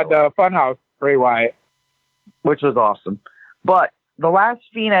awesome. The Funhouse Bray Wyatt, which was awesome. But the last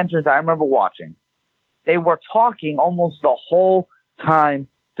Fiend entrance I remember watching, they were talking almost the whole time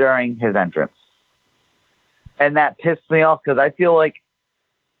during his entrance. And that pissed me off because I feel like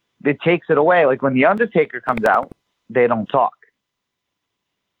it takes it away. Like when The Undertaker comes out, they don't talk.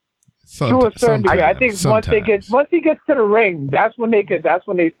 To a certain degree. I think once he gets to the ring, that's when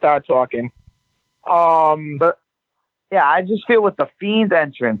they start talking. But yeah, I just feel with the Fiend's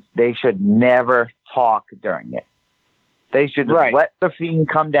entrance, they should never talk during it. They should just let the Fiend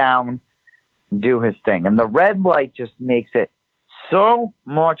come down and do his thing. And the red light just makes it so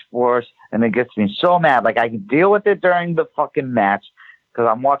much worse, and it gets me so mad. Like, I can deal with it during the fucking match because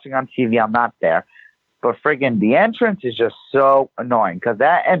I'm watching on TV. I'm not there. But friggin' the entrance is just so annoying because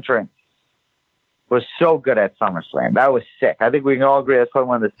that entrance was so good at SummerSlam. That was sick. I think we can all agree that's probably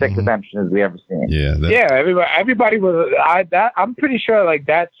one of the sickest entrances we ever seen. Yeah. Everybody was. I'm pretty sure like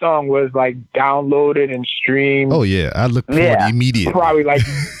that song was like downloaded and streamed. Oh yeah, I look for it immediately. Probably like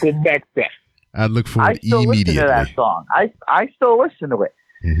the next day. I look for it still immediately. Listen to that song. I still listen to it,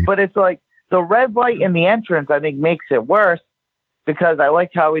 but it's like the red light in the entrance. I think makes it worse because I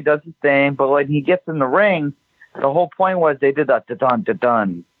like how he does his thing, but when he gets in the ring, the whole point was they did that da-dun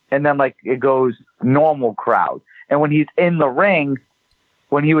da-dun. And then, like, it goes normal crowd. And when he's in the ring,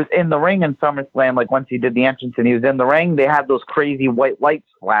 when he was in the ring in SummerSlam, like, once he did the entrance and he was in the ring, they had those crazy white lights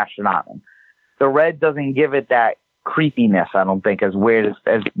flashing on him. The red doesn't give it that creepiness, I don't think, as weird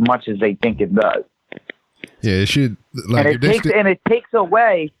as much as they think it does. Yeah, it should. Like, and it takes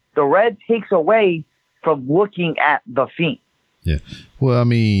away, the red takes away from looking at the Fiend. Yeah. Well, I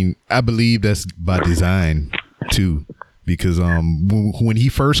mean, I believe that's by design, too. Because when he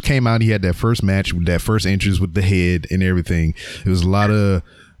first came out, he had that first match, that first entrance with the head and everything. It was a lot of,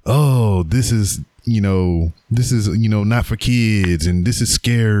 this is not for kids, and this is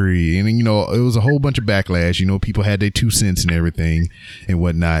scary, and it was a whole bunch of backlash. People had their 2 cents and everything and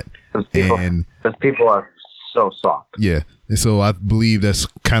whatnot. Because people are so soft. Yeah, and so I believe that's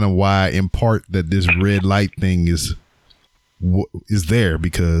kind of why, in part, that this red light thing is there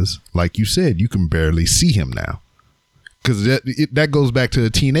because, like you said, you can barely see him now. Because that goes back to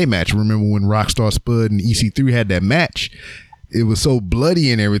the TNA match. Remember when Rockstar Spud and EC3 had that match? It was so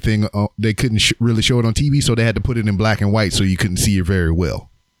bloody and everything, they couldn't really show it on TV, so they had to put it in black and white so you couldn't see it very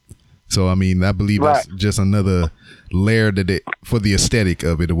well. So, I mean, I believe that's just another layer for the aesthetic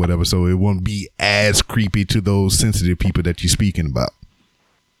of it or whatever, so it won't be as creepy to those sensitive people that you're speaking about.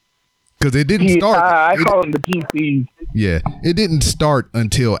 Because it didn't start. I call them the PCs. Yeah, it didn't start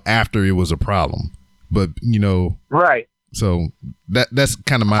until after it was a problem. But, Right. So that's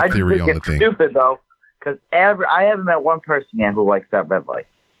kind of my theory on the thing. Stupid though, because I haven't met one person yet who likes that red light.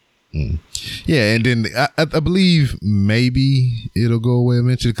 Yeah, and then I believe maybe it'll go away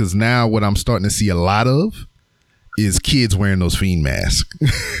eventually because now what I'm starting to see a lot of is kids wearing those Fiend masks.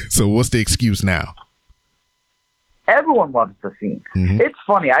 So what's the excuse now? Everyone loves the Fiend. Mm-hmm. It's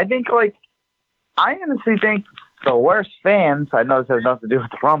funny. I think I honestly think the worst fans. I know this has nothing to do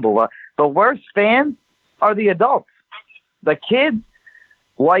with the Rumble, but the worst fans are the adults. The kids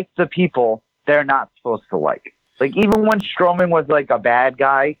like the people they're not supposed to like. Like, even when Strowman was, like, a bad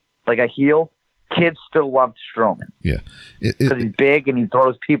guy, like a heel, kids still loved Strowman. Yeah. Because he's big and he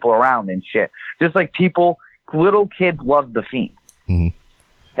throws people around and shit. Just like little kids love The Fiend. Mm-hmm.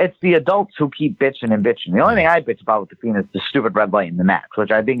 It's the adults who keep bitching and bitching. The only thing I bitch about with The Fiend is the stupid red light in the match, which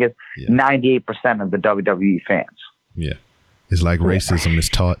I think is 98% of the WWE fans. Yeah. It's like racism is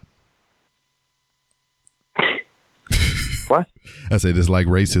taught. What? I said it's like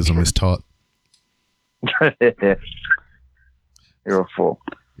racism is taught. You're a fool.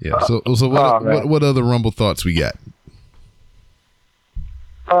 Yeah. So what other Rumble thoughts we got?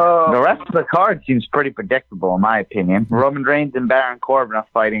 The rest of the card seems pretty predictable, in my opinion. Roman Reigns and Baron Corbin are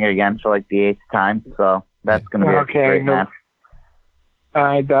fighting again for like the 8th time, so that's going to be a great match. All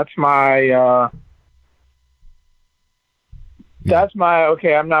right, that's my.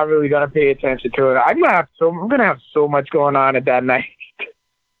 Okay. I'm not really gonna pay attention to it. I'm gonna have so much going on at that night.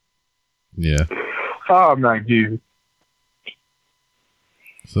 Yeah. Oh my dude.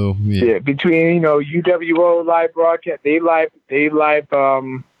 So yeah, between UWO live broadcast, they live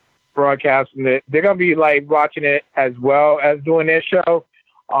broadcasting it. They're gonna be like watching it as well as doing their show.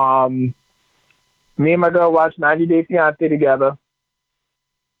 Me and my girl watch 90 Day Fiancé together.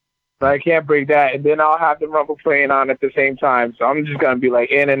 But I can't break that, and then I'll have the Rumble playing on at the same time. So I'm just gonna be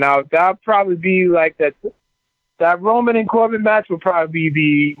like in and out. That'll probably be like that. That Roman and Corbin match will probably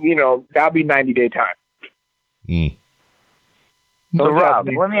be, that'll be 90 Day time. Mm. So Rob,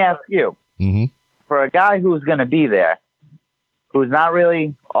 let me ask you: for a guy who's gonna be there, who's not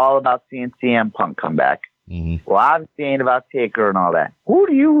really all about seeing CM Punk come back, well, obviously ain't about Taker and all that. Who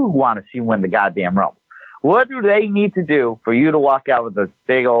do you want to see win the goddamn Rumble? What do they need to do for you to walk out with a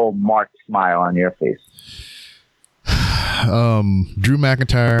big old marked smile on your face? Drew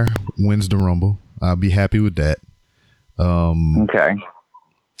McIntyre wins the Rumble. I'll be happy with that. Okay.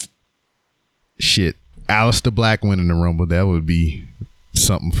 Shit. Aleister Black winning the Rumble. That would be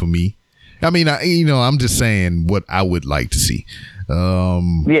something for me. I mean, I'm just saying what I would like to see.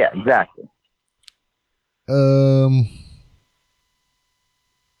 Yeah, exactly.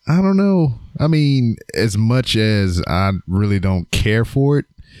 I don't know. I mean, as much as I really don't care for it,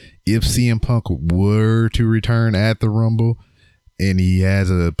 if CM Punk were to return at the Rumble and he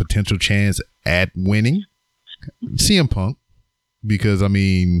has a potential chance at winning, CM Punk, because I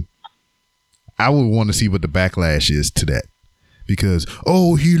mean, I would want to see what the backlash is to that. Because,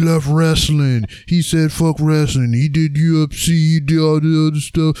 he left wrestling. He said, fuck wrestling. He did UFC. He did all the other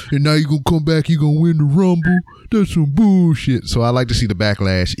stuff. And now you're going to come back. You're going to win the Rumble. That's some bullshit. So I like to see the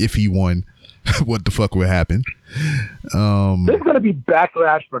backlash if he won. What the fuck would happen? There's going to be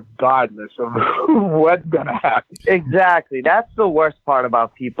backlash regardless of what's going to happen. Exactly. That's the worst part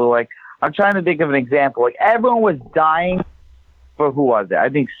about people. Like, I'm trying to think of an example. Like, everyone was dying for, who was it? I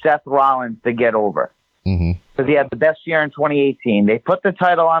think Seth Rollins to get over. Because he had the best year in 2018. They put the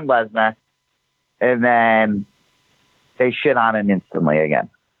title on Lesnar, and then they shit on him instantly again.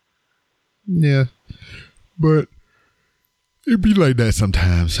 Yeah, but it'd be like that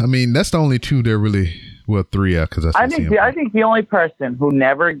sometimes. I mean, that's the only two that really, well, three out because I think the only person who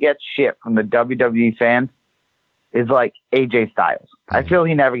never gets shit from the WWE fans is like AJ Styles. I feel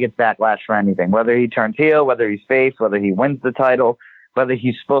he never gets backlash for anything, whether he turns heel, whether he's face, whether he wins the title, whether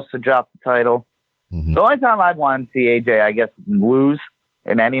he's supposed to drop the title. The only time I'd want to see AJ, I guess, lose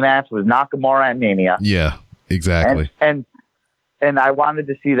in any match was Nakamura at Mania. Yeah, exactly. And I wanted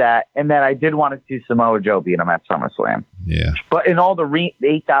to see that. And then I did want to see Samoa Joe beat him at SummerSlam. Yeah. But in all the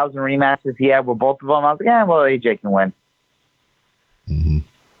 8,000 rematches he had with both of them, I was like, AJ can win.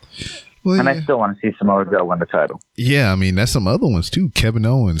 Well, and I still want to see Samoa Joe win the title. Yeah, I mean, that's some other ones too. Kevin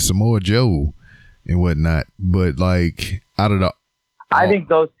Owens, Samoa Joe, and whatnot. But like, out of the I think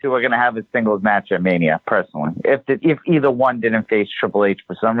those two are going to have a singles match at Mania, personally. If either one didn't face Triple H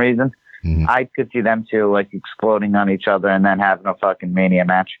for some reason, I could see them two like exploding on each other and then having a fucking Mania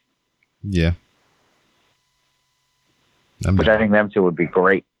match. Yeah. Which I think them two would be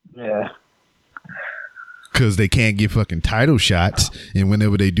great. Yeah. Because they can't get fucking title shots, and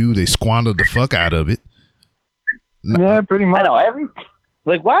whenever they do, they squander the fuck out of it. Yeah, pretty much. I know.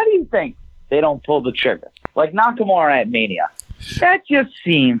 Why do you think they don't pull the trigger? Like Nakamura at Mania. That just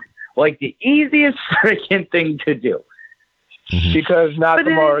seemed like the easiest freaking thing to do. Because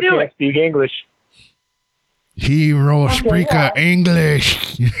Nakamura can't speak English. Hero speaker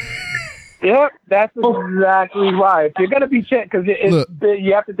English. Yep, that's exactly why. If you're gonna be because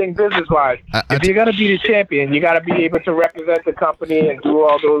you have to think business wise. If you're gonna be the champion, you got to be able to represent the company and do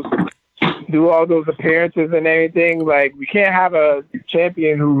all those appearances and everything. Like we can't have a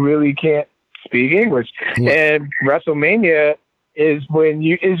champion who really can't speak English. And WrestleMania is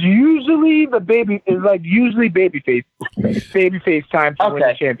usually babyface time to win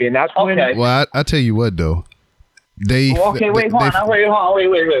the champion. That's when. Well, I tell you what though. Wait. I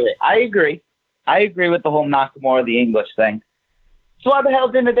agree with the whole Nakamura the English thing. So why the hell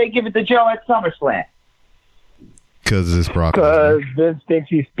didn't they give it to Joe at SummerSlam? Because it's Brock. Because Vince thinks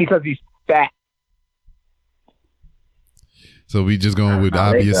he's fat. So we just going with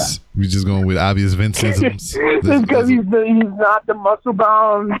obvious. We just going with obvious Vinceisms. Just because he's not the muscle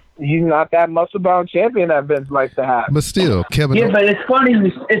bound. He's not that muscle bound champion that Vince likes to have. But still, Kevin. Yeah, but it's funny.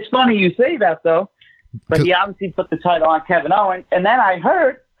 It's funny you say that though, But he obviously put the title on Kevin Owens. And then I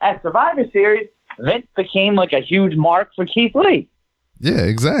heard at Survivor Series, Vince became like a huge mark for Keith Lee. Yeah,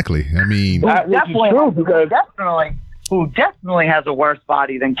 exactly. I mean, Who definitely has a worse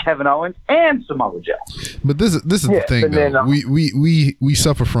body than Kevin Owens and Samoa Joe. but this is the thing though. then, We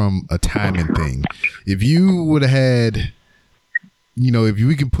suffer from a timing thing. If you would have had, if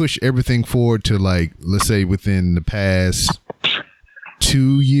we can push everything forward to like, let's say within the past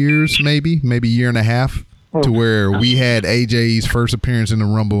 2 years, maybe a year and a half, to where we had AJ's first appearance in the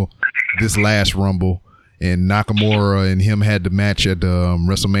Rumble, this last Rumble, and Nakamura and him had the match at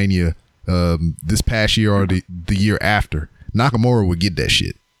WrestleMania this past year or the year after, Nakamura would get that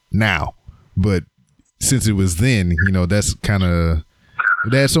shit now. But since it was then, that's kind of,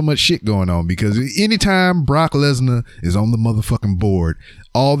 there's so much shit going on, because anytime Brock Lesnar is on the motherfucking board,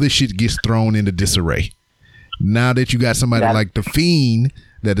 all this shit gets thrown into disarray. Now that you got somebody like The Fiend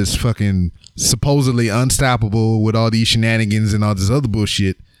that is fucking supposedly unstoppable with all these shenanigans and all this other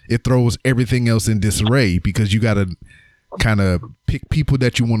bullshit, it throws everything else in disarray, because you got to kind of pick people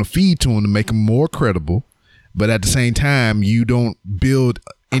that you want to feed to them to make them more credible. But at the same time, you don't build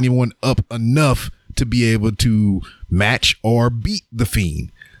anyone up enough to be able to match or beat The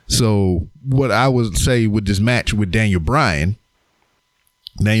Fiend. So what I would say with this match with Daniel Bryan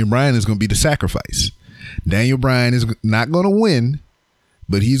is going to be the sacrifice. Daniel Bryan is not going to win,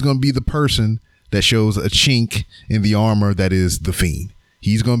 but he's going to be the person that shows a chink in the armor that is The Fiend.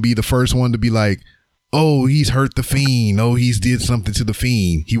 He's going to be the first one to be like, oh, he's hurt The Fiend. Oh, he's did something to The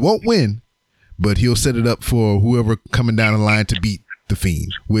Fiend. He won't win, but he'll set it up for whoever coming down the line to beat The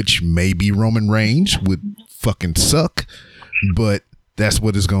Fiend, which maybe Roman Reigns would fucking suck, but that's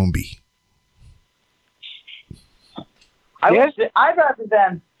what it's going to be. I'd rather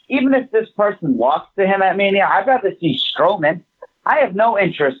than, even if this person lost to him at Mania, I'd rather see Strowman. I have no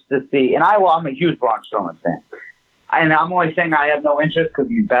interest to see, and I'm a huge Braun Strowman fan. And I'm only saying I have no interest because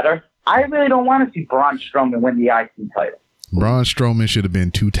he's better. I really don't want to see Braun Strowman win the IC title. Braun Strowman should have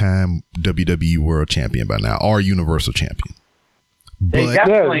been 2-time WWE World Champion by now, or Universal Champion. They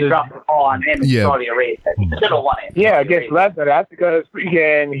definitely dropped the ball on him in Saudi Arabia. He should have won it. Yeah, against Lesnar. That's because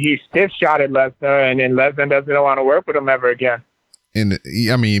he stiff shotted Lesnar, and then Lesnar doesn't want to work with him ever again. And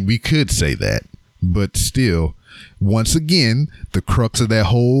I mean, we could say that, but still, once again, the crux of that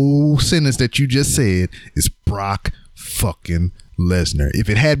whole sentence that you just said is Brock fucking Lesnar. If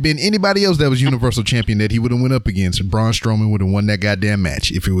it had been anybody else that was Universal Champion that he would have went up against, Braun Strowman would have won that goddamn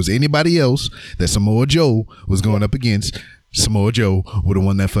match. If it was anybody else that Samoa Joe was going up against, Samoa Joe would have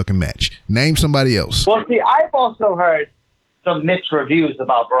won that fucking match. Name somebody else. Well, see, I've also heard some mixed reviews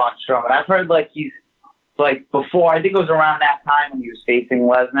about Braun Strowman. I've heard he's before, I think it was around that time when he was facing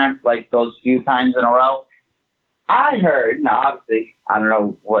Lesnar, those few times in a row. I heard, now obviously, I don't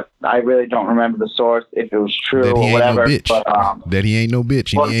know I really don't remember the source, if it was true or whatever. No bitch. But, that he ain't no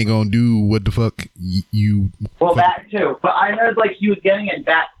bitch, and he ain't gonna do what the fuck you. Well, that too. But I heard he was getting in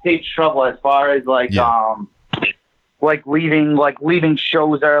backstage trouble as far as leaving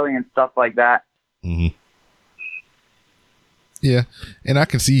shows early and stuff like that. Mm-hmm. Yeah, and I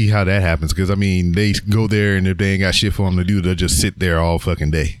can see how that happens, because I mean, they go there and if they ain't got shit for them to do, they'll just sit there all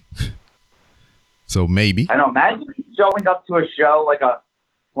fucking day. So maybe. I know. Imagine showing up to a show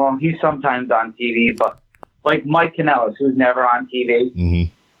he's sometimes on TV, but like Mike Kanellis, who's never on TV,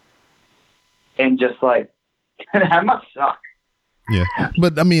 mm-hmm. and just that must suck. Yeah,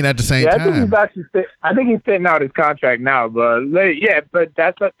 but I mean, at the same time, I think he's fitting out his contract now, but but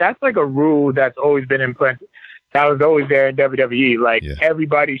that's like a rule that's always been implemented. That was always there in WWE.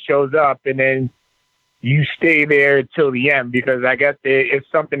 Everybody shows up, and then you stay there till the end, because I guess if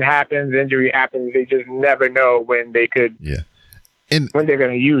something happens, injury happens, they just never know when they could. Yeah, when they're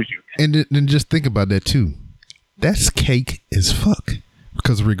gonna use you. And then just think about that too. That's cake as fuck.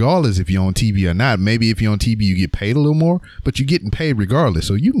 Because regardless if you're on TV or not, maybe if you're on TV you get paid a little more, but you're getting paid regardless.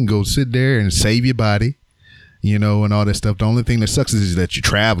 So you can go sit there and save your body, and all that stuff. The only thing that sucks is that you're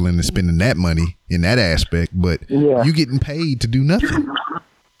traveling and spending that money in that aspect, but you're getting paid to do nothing.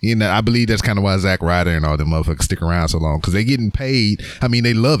 I believe that's kind of why Zack Ryder and all them motherfuckers stick around so long, because they're getting paid. I mean,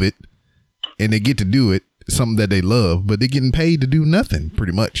 they love it and they get to do it, something that they love, but they're getting paid to do nothing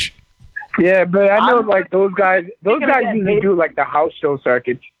pretty much. Yeah, but I know those guys usually do the house show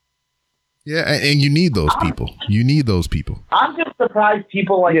circuits. Yeah, and you need those people. I'm just surprised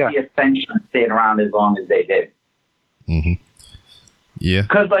people the Ascension stayed around as long as they did. Mm-hmm. Yeah.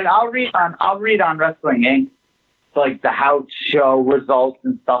 Because I'll read on Wrestling Inc. The house show results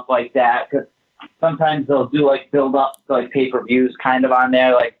and stuff like that. Because sometimes they'll do build up pay-per-views kind of on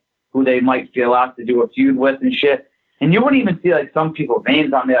there, who they might feel out to do a feud with and shit. And you wouldn't even see like some people's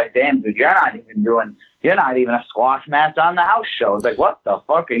names on there. Like, damn, dude, you're not even a squash match on the house show. It's like, what the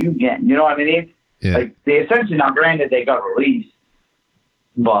fuck are you getting? You know what I mean? Yeah. Like, they essentially, now granted, they got released,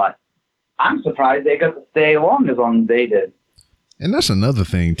 but I'm surprised they got to stay long as they did. And that's another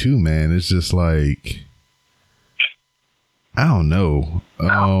thing too, man. It's just like, I don't know.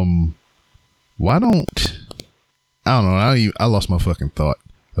 Why don't I don't know. I lost my fucking thought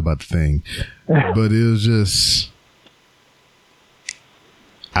about the thing, but it was just,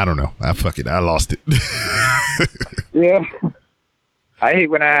 I don't know. I lost it. Yeah. I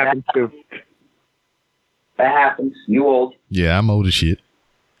hate when that happens too. That happens. You old. Yeah, I'm old as shit.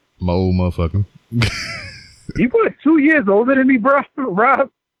 I'm an old motherfucker. You were 2 years older than me, bro,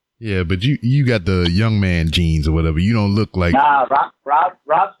 Rob. Yeah, but you got the young man genes or whatever. You don't look like. Nah,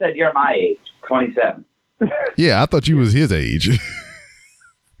 Rob said you're my age, 27. Yeah, I thought you was his age.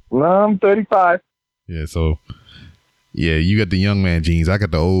 Well, I'm 35. Yeah, so yeah, you got the young man genes. I got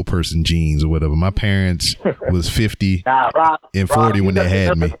the old person genes or whatever. My parents was 50 and 40 when they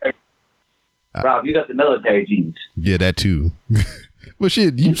had me. Rob, you got the military genes. Yeah, that too. Well,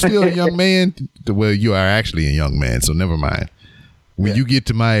 shit, you still a young man? Well, you are actually a young man, so never mind. When you get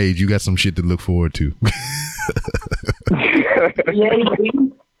to my age, you got some shit to look forward to.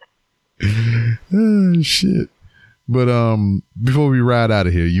 Oh, shit. But before we ride out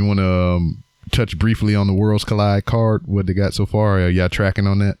of here, you want to touch briefly on the Worlds Collide card? What they got so far? Are y'all tracking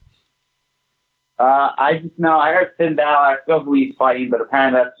on that? I just know I heard Finn Balor. I still believe he's fighting, but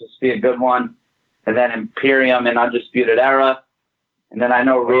apparently that's supposed to be a good one. And then Imperium and Undisputed Era. And then I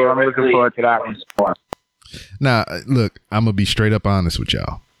know Rhea I'm looking forward to that one. Now, look, I'm going to be straight up honest with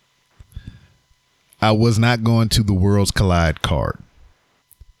y'all. I was not going to the Worlds Collide card.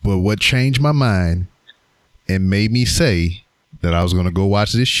 But what changed my mind and made me say that I was going to go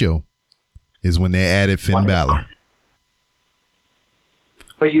watch this show is when they added Finn Balor.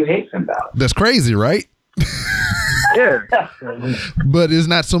 But you hate Finn Balor. That's crazy, right? Yeah. But it's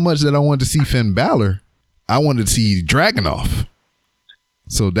not so much that I wanted to see Finn Balor. I wanted to see Dragunov.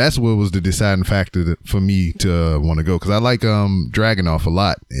 So that's what was the deciding factor for me to want to go, because I like Dragunov a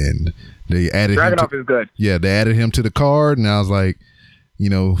lot, and they added Dragunov is good. Yeah, they added him to the card, and I was like, you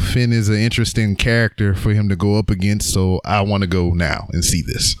know, Finn is an interesting character for him to go up against, so I want to go now and see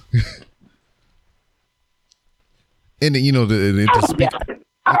this. And you know,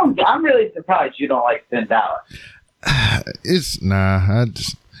 I'm really surprised you don't like Finn Balor.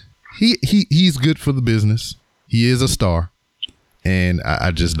 He's good for the business. He is a star. And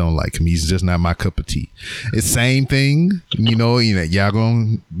I just don't like him. He's just not my cup of tea. It's same thing, you know, y'all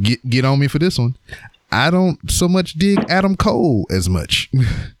gonna get on me for this one. I don't so much dig Adam Cole as much.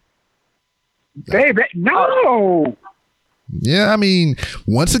 Baby, no. Yeah, I mean,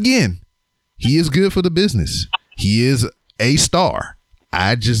 once again, he is good for the business. He is a star.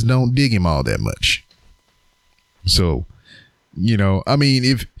 I just don't dig him all that much. So, you know, I mean,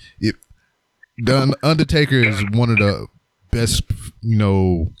 if the Undertaker is one of the best, you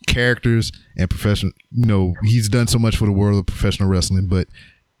know, characters and professional, you know, he's done so much for the world of professional wrestling, but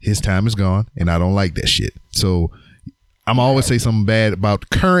his time is gone, and I don't like that shit. So I'm always say something bad about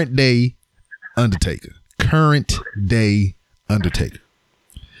current day Undertaker.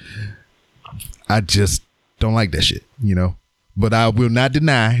 I just don't like that shit, you know. But I will not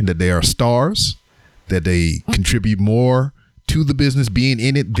deny that they are stars, that they contribute more to the business being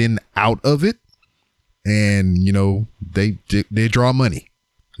in it than out of it. And, you know, they draw money.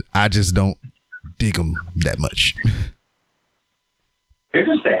 I just don't dig them that much. You're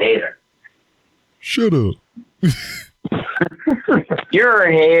just a hater. Shut up. You're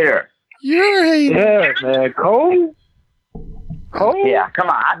a hater. You're a hater. Yeah, man. Cole? Yeah, come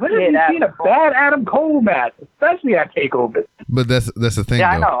on. When have you seen a bad Adam Cole match, especially at TakeOver? But that's the thing.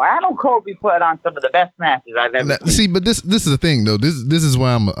 Yeah, though. I know. Adam Cole be put on some of the best matches I've ever seen. See, but this is the thing though. This is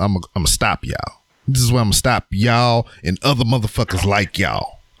why I'm gonna stop y'all. This is why I'm gonna stop y'all and other motherfuckers like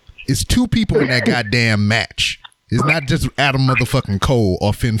y'all. It's two people in that goddamn match. It's not just Adam motherfucking Cole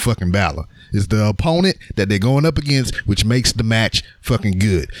or Finn fucking Balor. It's the opponent that they're going up against, which makes the match fucking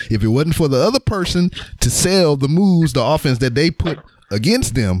good. If it wasn't for the other person to sell the moves, the offense that they put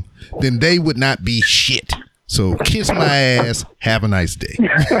against them, then they would not be shit. So kiss my ass. Have a nice day.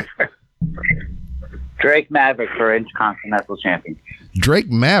 Drake Maverick for Intercontinental Champion.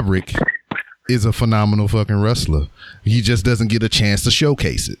 Drake Maverick is a phenomenal fucking wrestler. He just doesn't get a chance to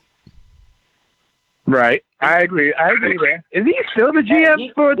showcase it. Right. I agree there. Is he still the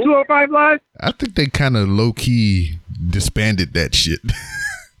GM for 205 Live? I think they kind of low key disbanded that shit.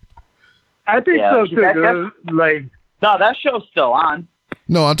 I think so too. Like, no, that show's still on.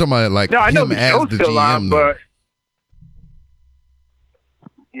 No, I'm talking about like no, I know him the as show's the still GM. on, but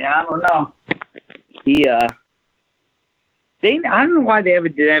Yeah, I don't know. He I don't know why they ever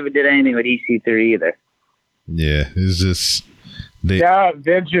did anything with EC3 either. Yeah, it's just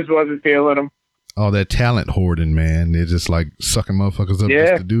Vince just wasn't feeling him. all that talent hoarding, man. They're just like sucking motherfuckers up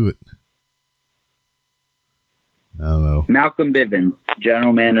just to do it. I don't know. Malcolm Bivens,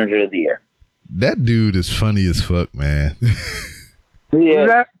 General Manager of the Year. That dude is funny as fuck, man. Who's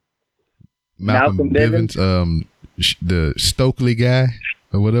that? Malcolm Bivens, the Stokely guy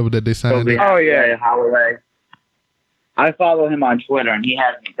or whatever that they signed. Oh yeah, Holloway. I follow him on Twitter, and he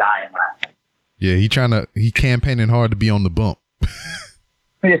has me dying laughing. Yeah, he campaigning hard to be on the bump.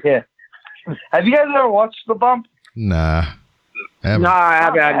 Yeah. Have you guys ever watched The Bump? Nah. I haven't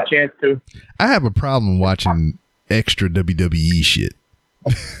had a chance to. I have a problem watching extra WWE shit.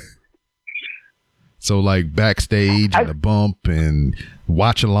 So like backstage and the bump and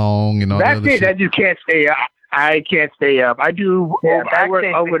watch along and all that. Backstage, I just can't stay up. I can't stay up. I do. I work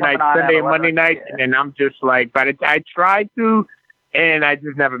overnight, Sunday and Monday night, and I'm just like, but I try to, and I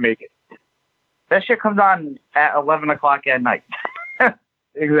just never make it. That shit comes on at 11 o'clock at night.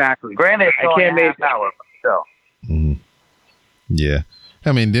 Exactly. Granted, I can't make an hour, but still. Mm-hmm. Yeah.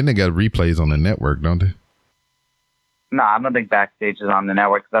 I mean, then they got replays on the network, don't they? No, I don't think Backstage is on the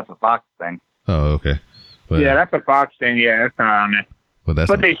network. That's a Fox thing. Oh, okay. But, yeah, that's a Fox thing. Yeah, that's not on there.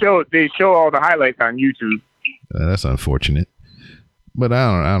 But they show all the highlights on YouTube. That's unfortunate. But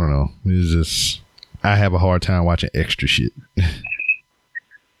I don't know. It's just I have a hard time watching extra shit.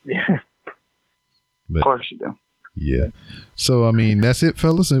 Yeah. But, of course you do. Yeah. So I mean, that's it,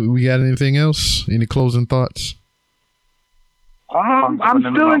 fellas. We got anything else? Any closing thoughts? I'm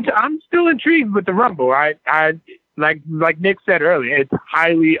still intrigued with the Rumble. I like Nick said earlier, it's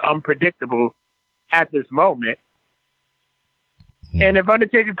highly unpredictable at this moment. And if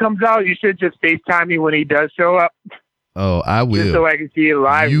Undertaker comes out, you should just FaceTime me when he does show up. Oh, I will. Just so I can see it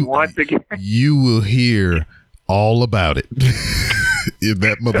live once again. You will hear all about it if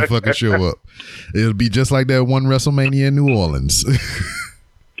that motherfucker show up. It'll be just like that one WrestleMania in New Orleans.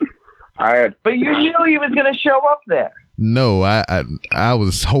 But you knew he was going to show up there. No, I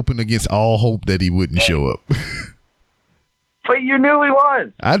was hoping against all hope that he wouldn't show up. But you knew he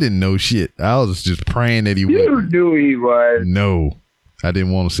was. I didn't know shit. I was just praying that he would. You knew he was. No, I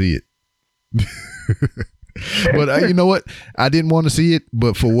didn't want to see it. But you know what? I didn't want to see it,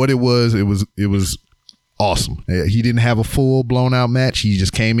 but for what it was awesome. He didn't have a full blown out match. He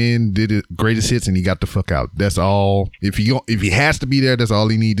just came in, did it greatest hits, and he got the fuck out. That's all. If he has to be there, that's all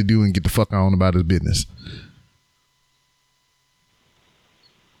he need to do and get the fuck on about his business.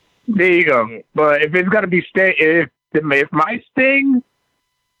 There you go. But if it's gonna be if my Sting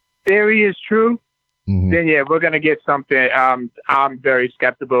theory is true, then yeah, we're gonna get something. I'm very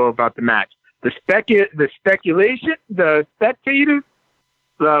skeptical about the match. The speculation, the spectators.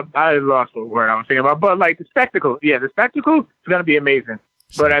 I lost the word I was thinking about, but like the spectacle is gonna be amazing.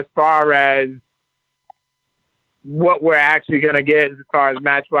 But as far as what we're actually gonna get as far as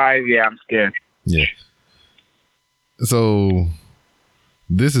match wise, yeah, I'm scared. Yeah. So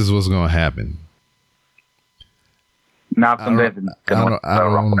this is what's gonna happen. Malcolm Bivens.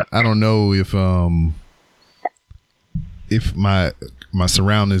 I don't know if my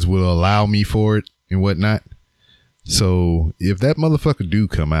surroundings will allow me for it and whatnot. So if that motherfucker do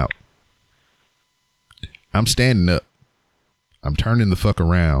come out, I'm standing up, I'm turning the fuck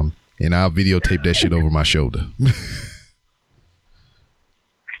around, and I'll videotape that shit over my shoulder.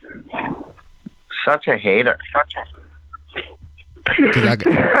 Such a hater.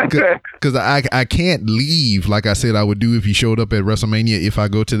 Because I can't leave like I said I would do if he showed up at WrestleMania. If I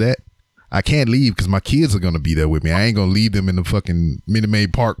go to that, I can't leave because my kids are going to be there with me. I ain't going to leave them in the fucking Minute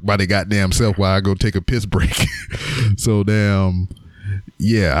Maid Park by their goddamn self while I go take a piss break. So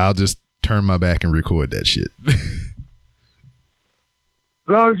yeah, I'll just turn my back and record that shit.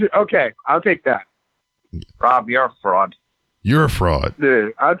 Okay, I'll take that. Rob, you're a fraud. You're a fraud. Yeah,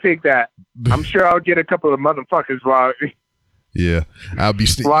 I'll take that. I'm sure I'll get a couple of motherfuckers while... Yeah, I'll be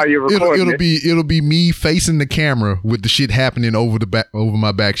while you're recording. It'll be me facing the camera with the shit happening over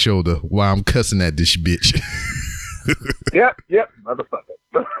my back shoulder while I'm cussing at this bitch. Yep, motherfucker.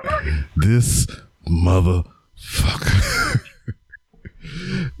 This motherfucker.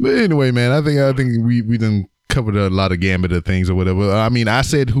 But anyway, man, I think we done covered a lot of gambit of things or whatever. I mean, I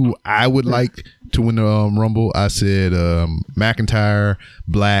said who I would like to win the Rumble. I said McIntyre,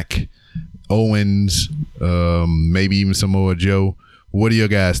 Black, Owens, maybe even Samoa Joe. What are your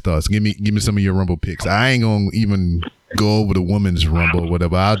guys' thoughts? Give me some of your Rumble picks. I ain't gonna even go over the women's Rumble or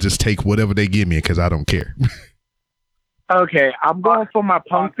whatever. I'll just take whatever they give me because I don't care. Okay, I'm going for my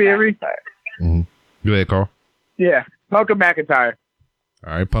Punk theory. Mm-hmm. Go ahead, Carl. Yeah, Punk and McIntyre.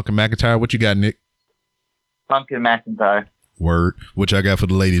 All right, Punk and McIntyre. What you got, Nick? Punk and McIntyre. Word. What y'all got for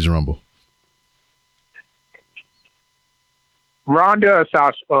the ladies' rumble? Ronda or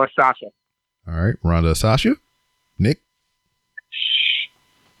Sasha? All right, Ronda or Sasha? Nick?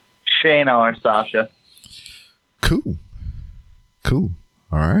 Shayna or Sasha. Cool.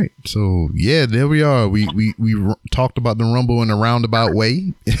 All right. So, yeah, there we are. We talked about the Rumble in a roundabout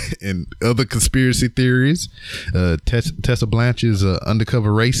way and other conspiracy theories. Tessa Blanchard's undercover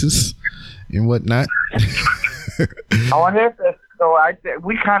racist and whatnot. I wonder if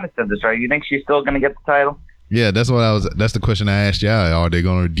we kind of said this, right? You think she's still going to get the title? Yeah, that's the question I asked y'all. Are they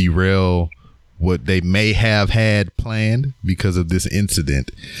going to derail what they may have had planned because of this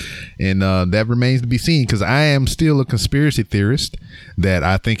incident? And that remains to be seen, because I am still a conspiracy theorist that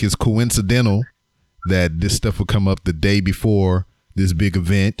I think it's coincidental that this stuff will come up the day before this big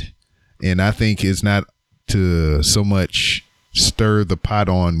event. And I think it's not to so much stir the pot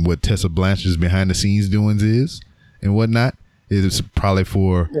on what Tessa Blanchard's behind the scenes doings is and whatnot. It's probably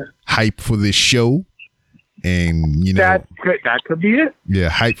for hype for this show. And, you know, that could be it. Yeah,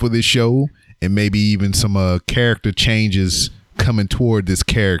 hype for this show. And maybe even some character changes coming toward this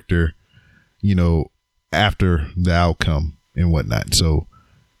character, you know, after the outcome and whatnot. So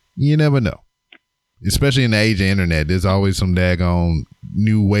you never know. Especially in the age of internet, there's always some daggone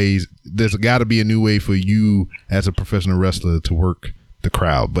new ways. There's got to be a new way for you as a professional wrestler to work the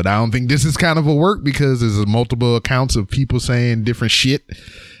crowd. But I don't think this is kind of a work, because there's multiple accounts of people saying different shit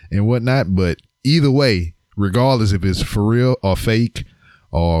and whatnot. But either way, regardless if it's for real or fake,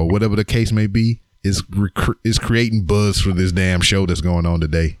 or whatever the case may be, is creating buzz for this damn show that's going on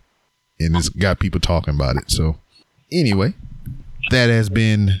today. And it's got people talking about it. So anyway, that has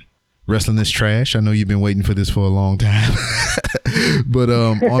been Wrestling is Trash. I know you've been waiting for this for a long time. But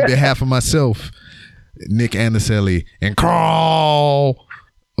on behalf of myself, Nick Anicelli, and Carl,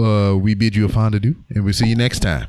 we bid you a fond adieu, and we'll see you next time.